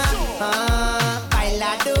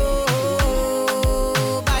 Bailado,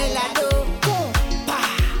 bailado,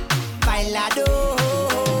 bailado.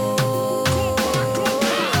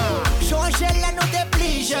 Changez-la nous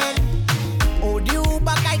dépligen. Au dieu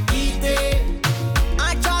bakay quitte.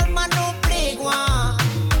 Un chalman nous pligouan.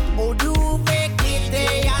 Au dieu fait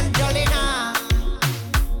quitter Angelina.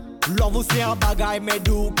 Love c'est un bagay mais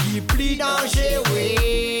d'où qui plie danger,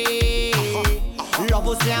 oui.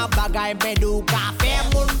 Love c'est un bagay mais d'où qu'a fait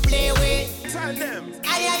mon play, oui. Tell them.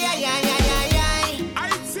 Aïe aïe aïe aïe aïe aïe aïe. I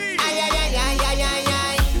see. Aïe aïe aïe aïe aïe aïe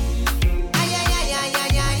aïe. Aïe aïe aïe aïe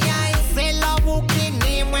aïe aïe aïe. C'est love qui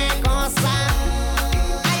n'y moins comme ça.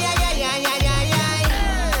 Aïe aïe aïe aïe aïe aïe aïe.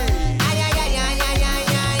 Aïe aïe aïe aïe aïe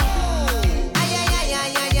aïe aïe. Aïe aïe aïe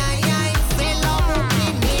aïe aïe aïe aïe. C'est love qui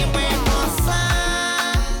n'y moins comme ça.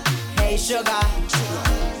 Hey sugar.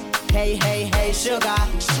 Hey hey hey sugar.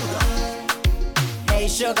 Hey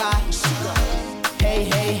sugar. Hey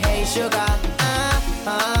hey hey sugar.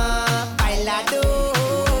 Bailado,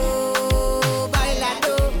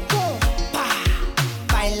 bailado,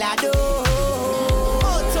 bailado.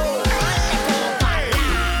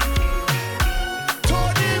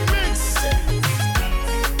 Tony Mix.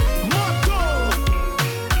 Moto.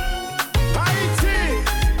 Haiti.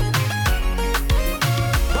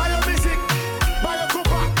 Buy your music. Buy your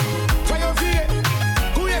copa. Try your vie.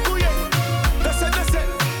 Couille, couille. Descend.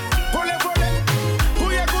 Voler. Couille.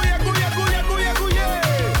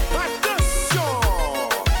 Attention.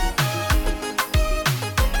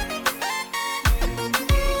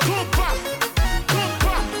 Copa.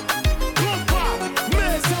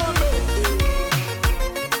 Mes amis.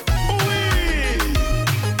 Oui.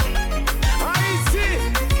 Haïti.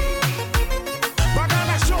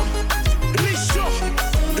 Bagala chaud. Licho.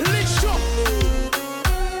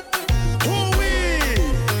 Oui.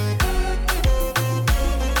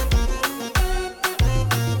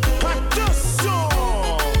 Attention.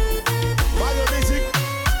 Buy your music.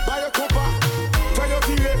 Buy your copa. Fais your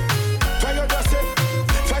tiré. Fais your dansé.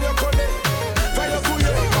 Fais your collé. Fais your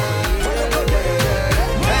couillé. Fais your collé.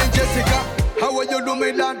 Hey Jessica, how will you do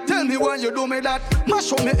me that? Tell me why you do me that.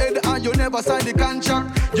 Mash up me head and you never sign the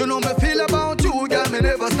contract. You know me feel about you, girl, me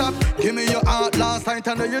never stop. Give me your heart last night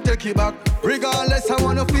and then you take it back. Regardless, I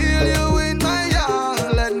wanna feel you in my arms.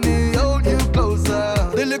 Let me hold you closer.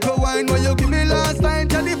 The little wine when you give me last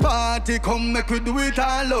night at the party, come make we do it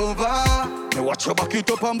all over. Me watch you back it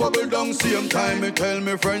up and bubble down same time. Me tell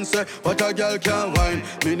me friends say, but a girl can't whine.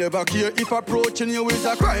 Me never care if approaching you is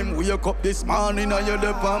a crime. Wake up this morning and you're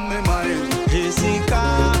up on my mind. Jessica,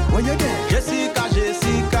 When you there? Jessica,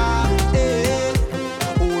 eh.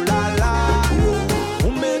 Oh la la,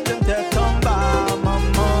 vous mettez tête en bas,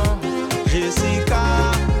 maman.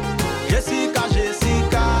 Jessica,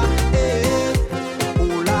 eh.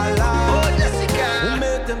 Oh la la, vous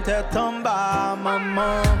mettez tête en bas,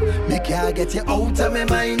 maman. Me can't get you out of my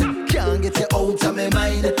mind. Can't get you out of my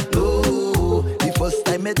mind. No, the first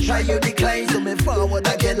time I try you decline, so me forward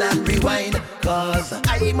again and rewind. Cause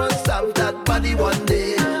I must have that body one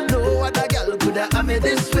day. No other girl could have had me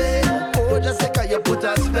this way. Oh, just like you put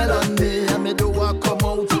a spell on me, and me don't want come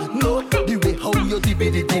out. No, the way how you dip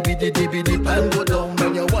and go down,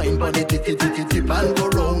 when you wine body tip and go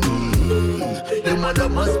round. The mother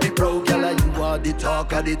must be proud, girl, and you are the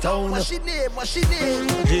talk of the town. What's she name?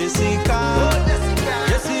 Jessica,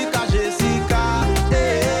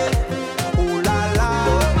 eh. Oh la la,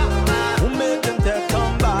 vous mettez tête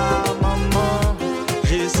en bas, maman.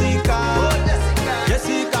 Jessica,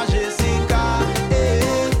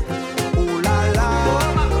 eh. Oh la la,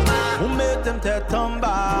 vous mettez tête en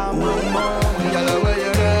bas, maman. Yalla where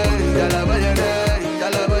you there? Yalla where you there?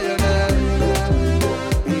 Yalla where you there?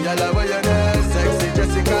 Yalla where you there? Sexy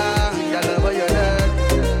Jessica. Yalla where you there?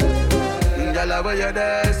 Yalla where you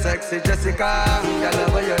there? Sexy Jessica. Yalla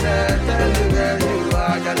where you there? Tell me where you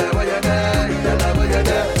are. Yalla where you there? Yalla where you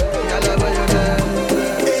there? Yalla where you there?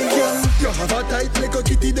 Hey girl, you have a tight little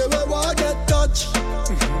kitty that we want get touch,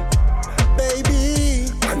 baby.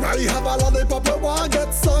 And I have a lollipop we want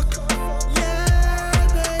get suck.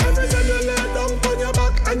 Every time you lay down on your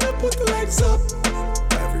back and you put legs up.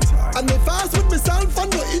 Every time. And me fast with myself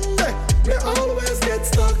and go in there. Me always get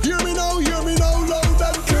stuck. Hear me now, loud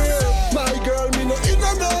and clear. My girl, me no in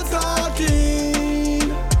and no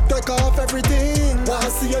talking. Take off everything. Wanna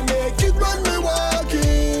see you naked when me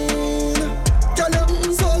walking. Girl,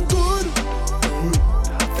 you're so good.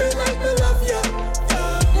 Feel like me love ya.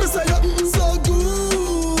 Me say you're so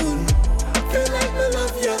good. Feel like me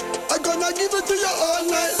love ya. I'm gonna give it to you all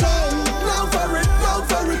night long. Now for it.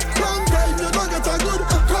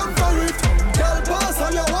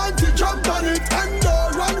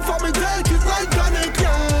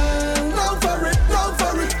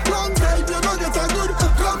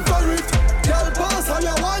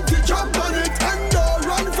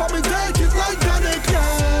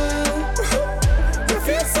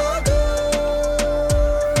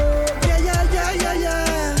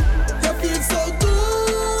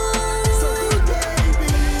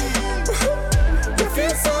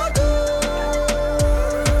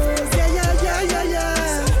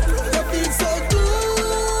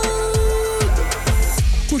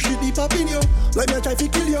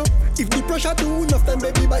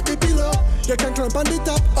 You can climb on the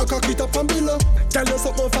top, or cock it up from below. Tell you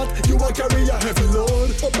something fat, you will carry a heavy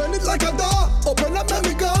load. Open it like a door, open up, let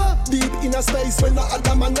me go. Deep in a space where no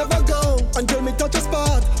other man never go. Until me touch a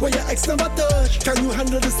spot where your ex never touch. Can you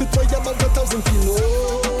handle this sit where you're about 1,000 kilos?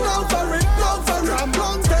 Now for it, now for it.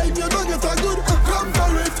 Long time you know you're so good, come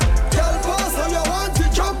for it. Girl, pass how you want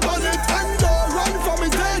to jump on it. And don't run from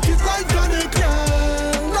it, take it like tonic.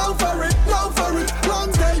 Yeah. Now for it, now for it.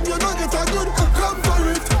 Long time you know you're so good, come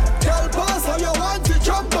for it. Girl, pass how you want to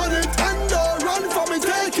jump on it. And don't run from it,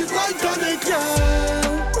 take it like tonic.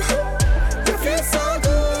 Yeah. You feel so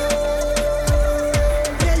good.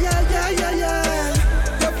 Yeah, yeah, yeah, yeah, yeah.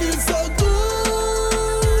 You feel so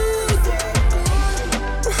good.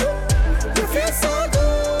 You feel so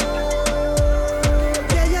good.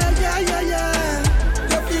 Yeah, yeah, yeah, yeah,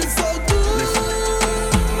 yeah. You feel so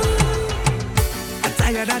good. I'm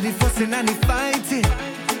tired of the fussing and the fighting.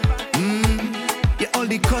 Yeah, all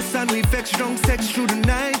the cuss and we vex, drunk sex through the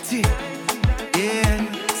night. Yeah,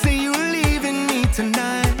 say you're leaving me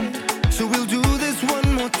tonight, so we'll do this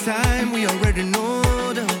one more time. We already know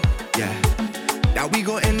though, yeah, that we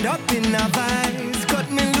gon' end up in our vibes.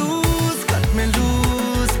 Cut me loose,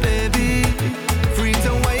 baby. Free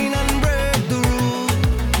to wine and break the rules.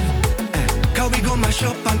 Cause we gon' mash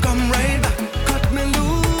up and come right back. Cut me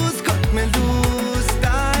loose,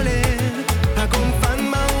 darling. I gon' find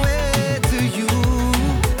my way to you.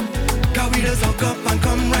 Cause we just hook up and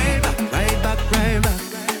come right back.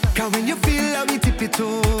 Cause when you feel how we tip it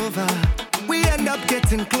over, we end up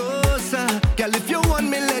getting closer. Girl, if you want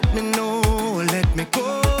me, let me know. Let me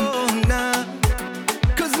go now.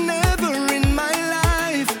 Cause never in my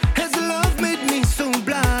life has love made me so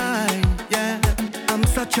blind. Yeah, I'm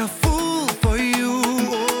such a fool for you.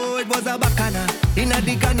 Oh, it was a bacana in a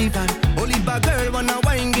the carnival. Only bad girl wanna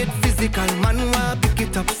wine, get physical. Man wanna pick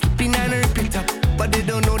it up, spin and repeat up. But they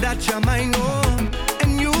don't know that you're mine, oh.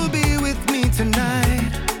 And you'll be with me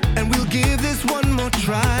tonight. And we'll give this one more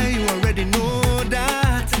try. You already know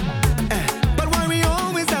that. But why we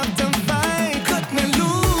always have to fight? Cut me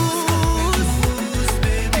loose,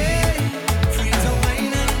 baby. Free to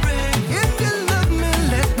wine and break. If you love me,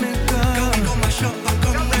 let me go. Cause we gon' mash up and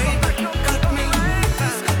come right back. Cut me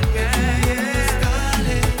loose,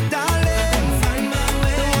 darling. Find my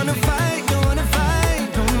way. Don't wanna fight no more.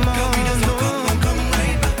 Cause we just hook up and come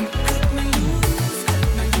right back. Cut me loose,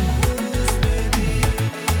 baby.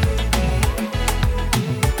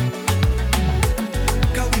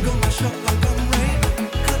 Cause we gon' mash up and come right back.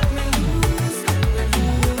 Cut me loose,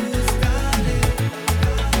 darling.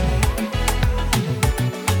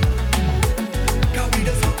 Cause we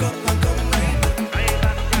just hook up and come right back.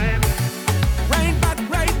 Right back.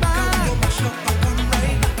 Cause we gon' mash up and come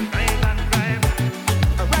right back.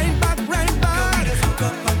 Right back. Cause we just hook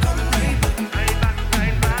up and come right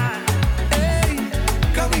back. Hey,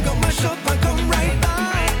 cause we gon' mash up and come right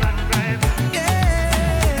back.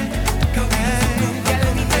 Yeah, cause we just hook up and come right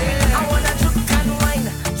back. I wanna juke and wine.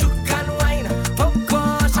 Oh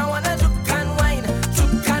gosh, I wanna juke and wine.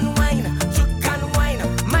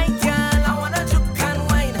 My girl, I wanna juke and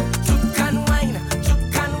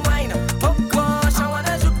wine. Oh gosh, I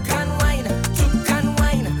wanna juke and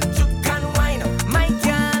wine. My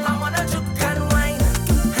girl, I wanna juke and wine.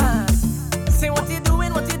 Huh. Say what you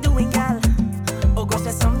doing, girl. Oh gosh,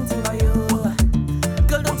 there's something about you.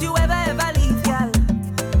 Girl, don't you ever leave, girl.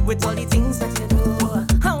 With all the things that you do.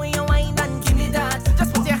 How when you whine and give me that.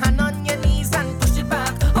 Just put your hand on your knees and push it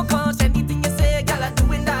back. Oh gosh, anything you say, girl, I'm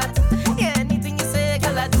doing that. Yeah, anything you say,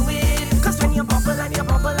 girl, I do it. Cause when you bubble and you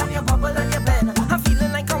bubble and you bubble and you bend, I'm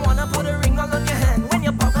feeling like I wanna put a ring all on your hand. When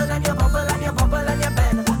you bubble and you bubble and you bubble and you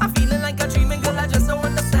bend, I'm feeling like a dreaming, girl, I just don't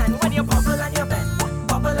understand. When you bubble and you bend,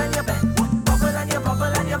 bubble and you bend, bubble and you bubble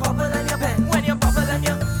and you bubble and you bend. When you bubble and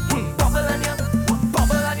you bubble and you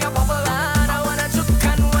bubble and you bubble and I wanna juke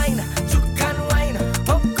and wine.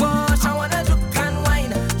 Oh gosh, I wanna juke and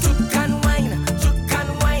wine.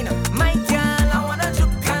 My girl, I wanna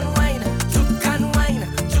juke and wine.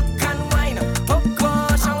 Oh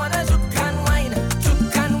gosh, I wanna juke and wine.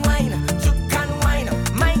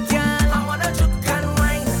 My girl, I wanna juke and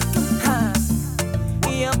wine. Huh.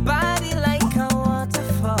 Your body like a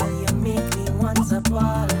waterfall, you make me want to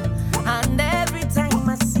ball. And every time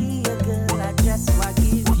I see you, girl, I just want to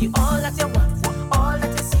give you all that you want, all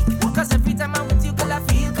that you seek. Cause every time I'm with you, girl, I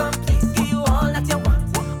feel complete. Give you all that you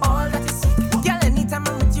want, all that you seek. Girl, anytime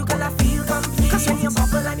I'm with you, girl, I feel complete. Cause when you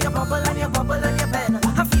bubble and you bubble and you bubble and you bend,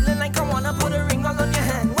 I'm feeling like I wanna put a ring all on your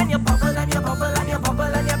hand. When you bubble and you bubble and you bubble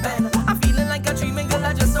and you bend, I'm feeling like a dreaming, girl,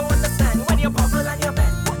 I just don't understand. When you bubble and you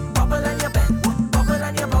bend, bubble and you bend, bubble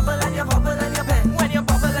and you bubble and you bubble and you bend. When you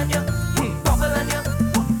bubble and you bubble and you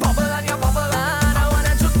bubble and you bubble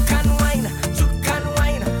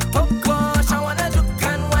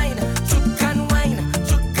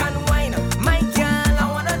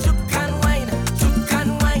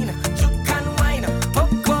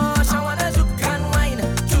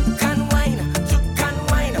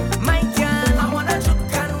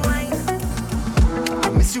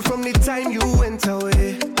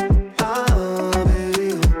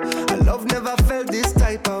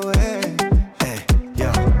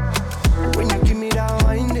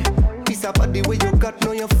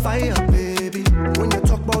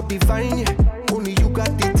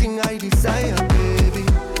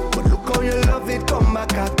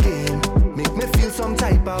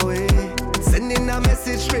a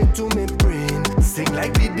message straight to me brain. Sing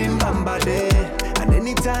like the Bamba Day. And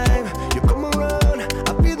anytime you come around,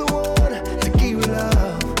 I'll be the one to give you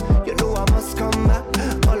love. You know I must come back.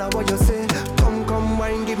 All I want you say, come,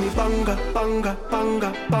 wine, give me banga, banga,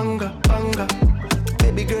 banga, banga, banga.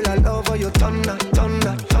 Baby girl, I love how you thunder,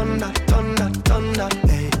 thunder, thunder, thunder, thunder.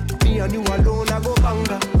 Hey, me and you alone, I go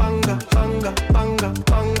banga, banga, banga, banga,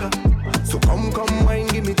 banga. So come, wine,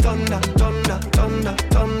 give me thunder, thunder, thunder,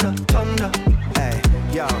 thunder, thunder. Hey,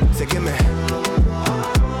 yo, say give me.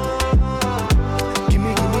 Give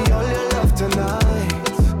me all your love tonight.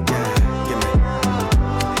 Yeah, give me.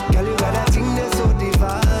 Girl, you got that thing that's so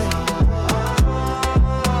divine.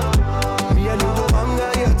 Me and you go banga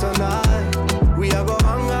here tonight. We are go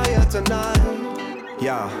banga here tonight.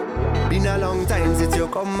 Yeah, been a long time since you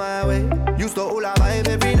come my way. Used to hold a vibe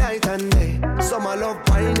every night and day. Summer love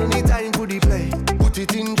wine anytime for the play. Put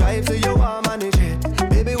it in drive so you want manage it.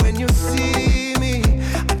 Baby, when you see me,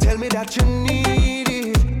 tell me that you need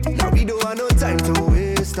it. Now we don't have no time to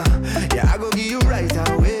waste. Yeah, I go give you right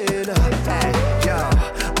away. Hey, yeah,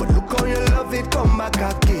 but look how you love it, come back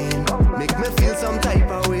again. Make me feel some type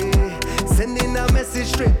of way. Sending a message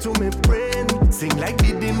straight to me brain. Sing like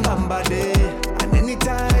the Bamba Day. And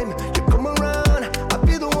anytime you come around, I'll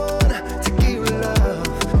be the one to give you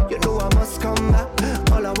love. You know I must come back.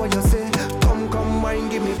 All I want you say, come, wine,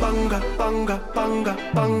 give me banga, banga, banga,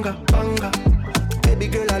 banga, banga. Baby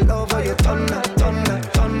girl, I love how you thunder, thunder,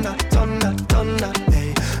 thunder, thunder, thunder.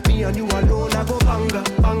 Hey, me and you alone, I go banga,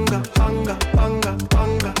 banga, banga, banga,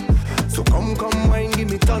 banga. So come, wine, give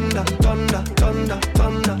me thunder, thunder, thunder,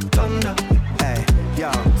 thunder, thunder. Hey,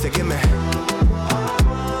 yo, say give me.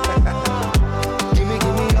 Give me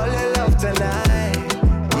all your love tonight.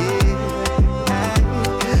 Yeah,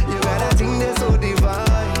 hey, you got that thing that's so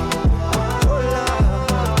divine. Oh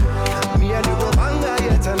Lord, me and you go banga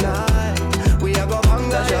here tonight. We are go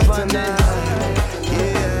banga here tonight.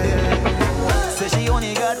 Yeah. Say she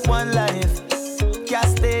only got one life.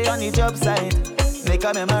 Can't stay on the job site. Make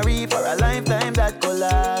a memory for a lifetime that could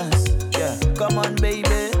last. Yeah, come on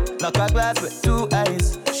baby, knock a glass with two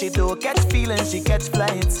eyes. She don't catch feelings, she catch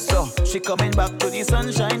flights. So she coming back to the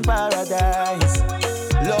sunshine paradise.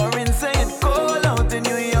 Lauren saying call out in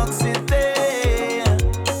New York City.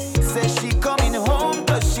 Say she coming home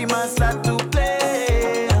cause she must start to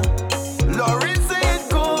play. Lauren saying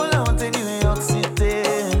call out in New York City.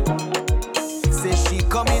 Say she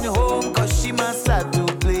coming home cause she must start to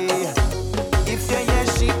play. If you hear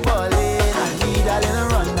she ballin', I need a little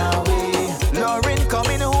runaway. Lauren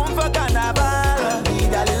coming home for carnival, I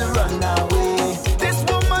need a little runaway. This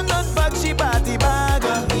woman not bad, she party bag,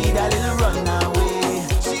 I need a little runaway.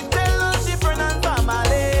 She tell us she friend and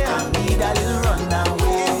family, I need a little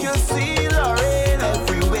runaway. If you see Lauren,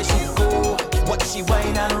 everywhere she go, what she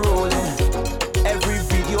whine and rollin'. Every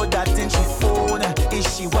video that in she phone, is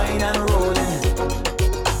she whine and rollin'.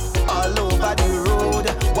 All over the road,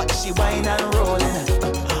 what she whine and rollin'.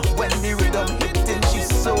 When the rhythm hitting she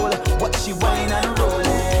soul, what she whine and rollin'.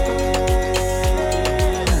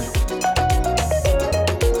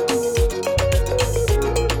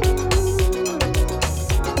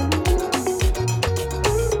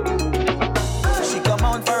 She come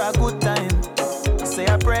out for a good time, say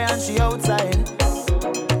a prayer and she outside.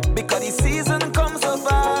 Because the season comes so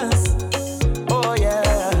fast, oh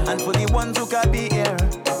yeah. And for the ones who can be here,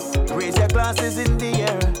 raise your glasses in the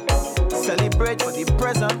air. Celebrate for the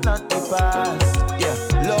present, not the past. Yeah,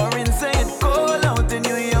 Lauren saying call out in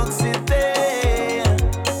New York City.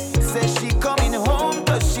 Say she coming home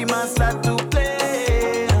cause she must start to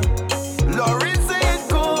play. Lauren saying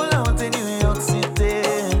call out in New York City.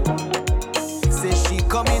 Say she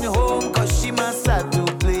coming home cause she must start to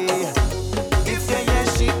play. If you hear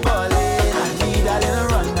she ballin', I need a little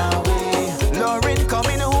runaway. Lauren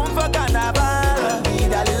coming home for carnival, I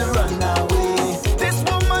need a little runaway. This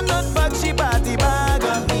woman not bad, she party bag,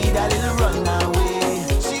 I need a little runaway.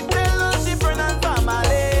 She tell us she friend and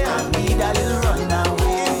family, I need a little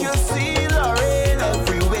runaway. If you see Lauren,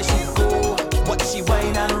 everywhere she go, what she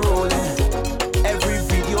whine and rollin'. Every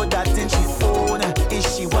video that in she phone, is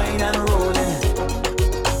she whine and rollin'.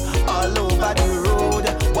 All over the road,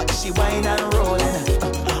 what she whine and rollin'.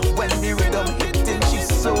 When the rhythm hitting she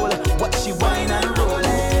soul, what she whine and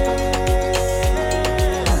rollin'.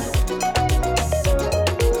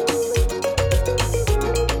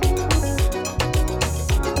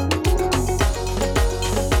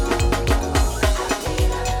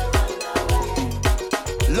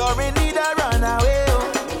 Lauren need a runaway, oh.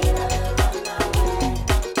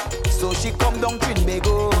 So she come down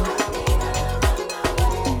Trinbago.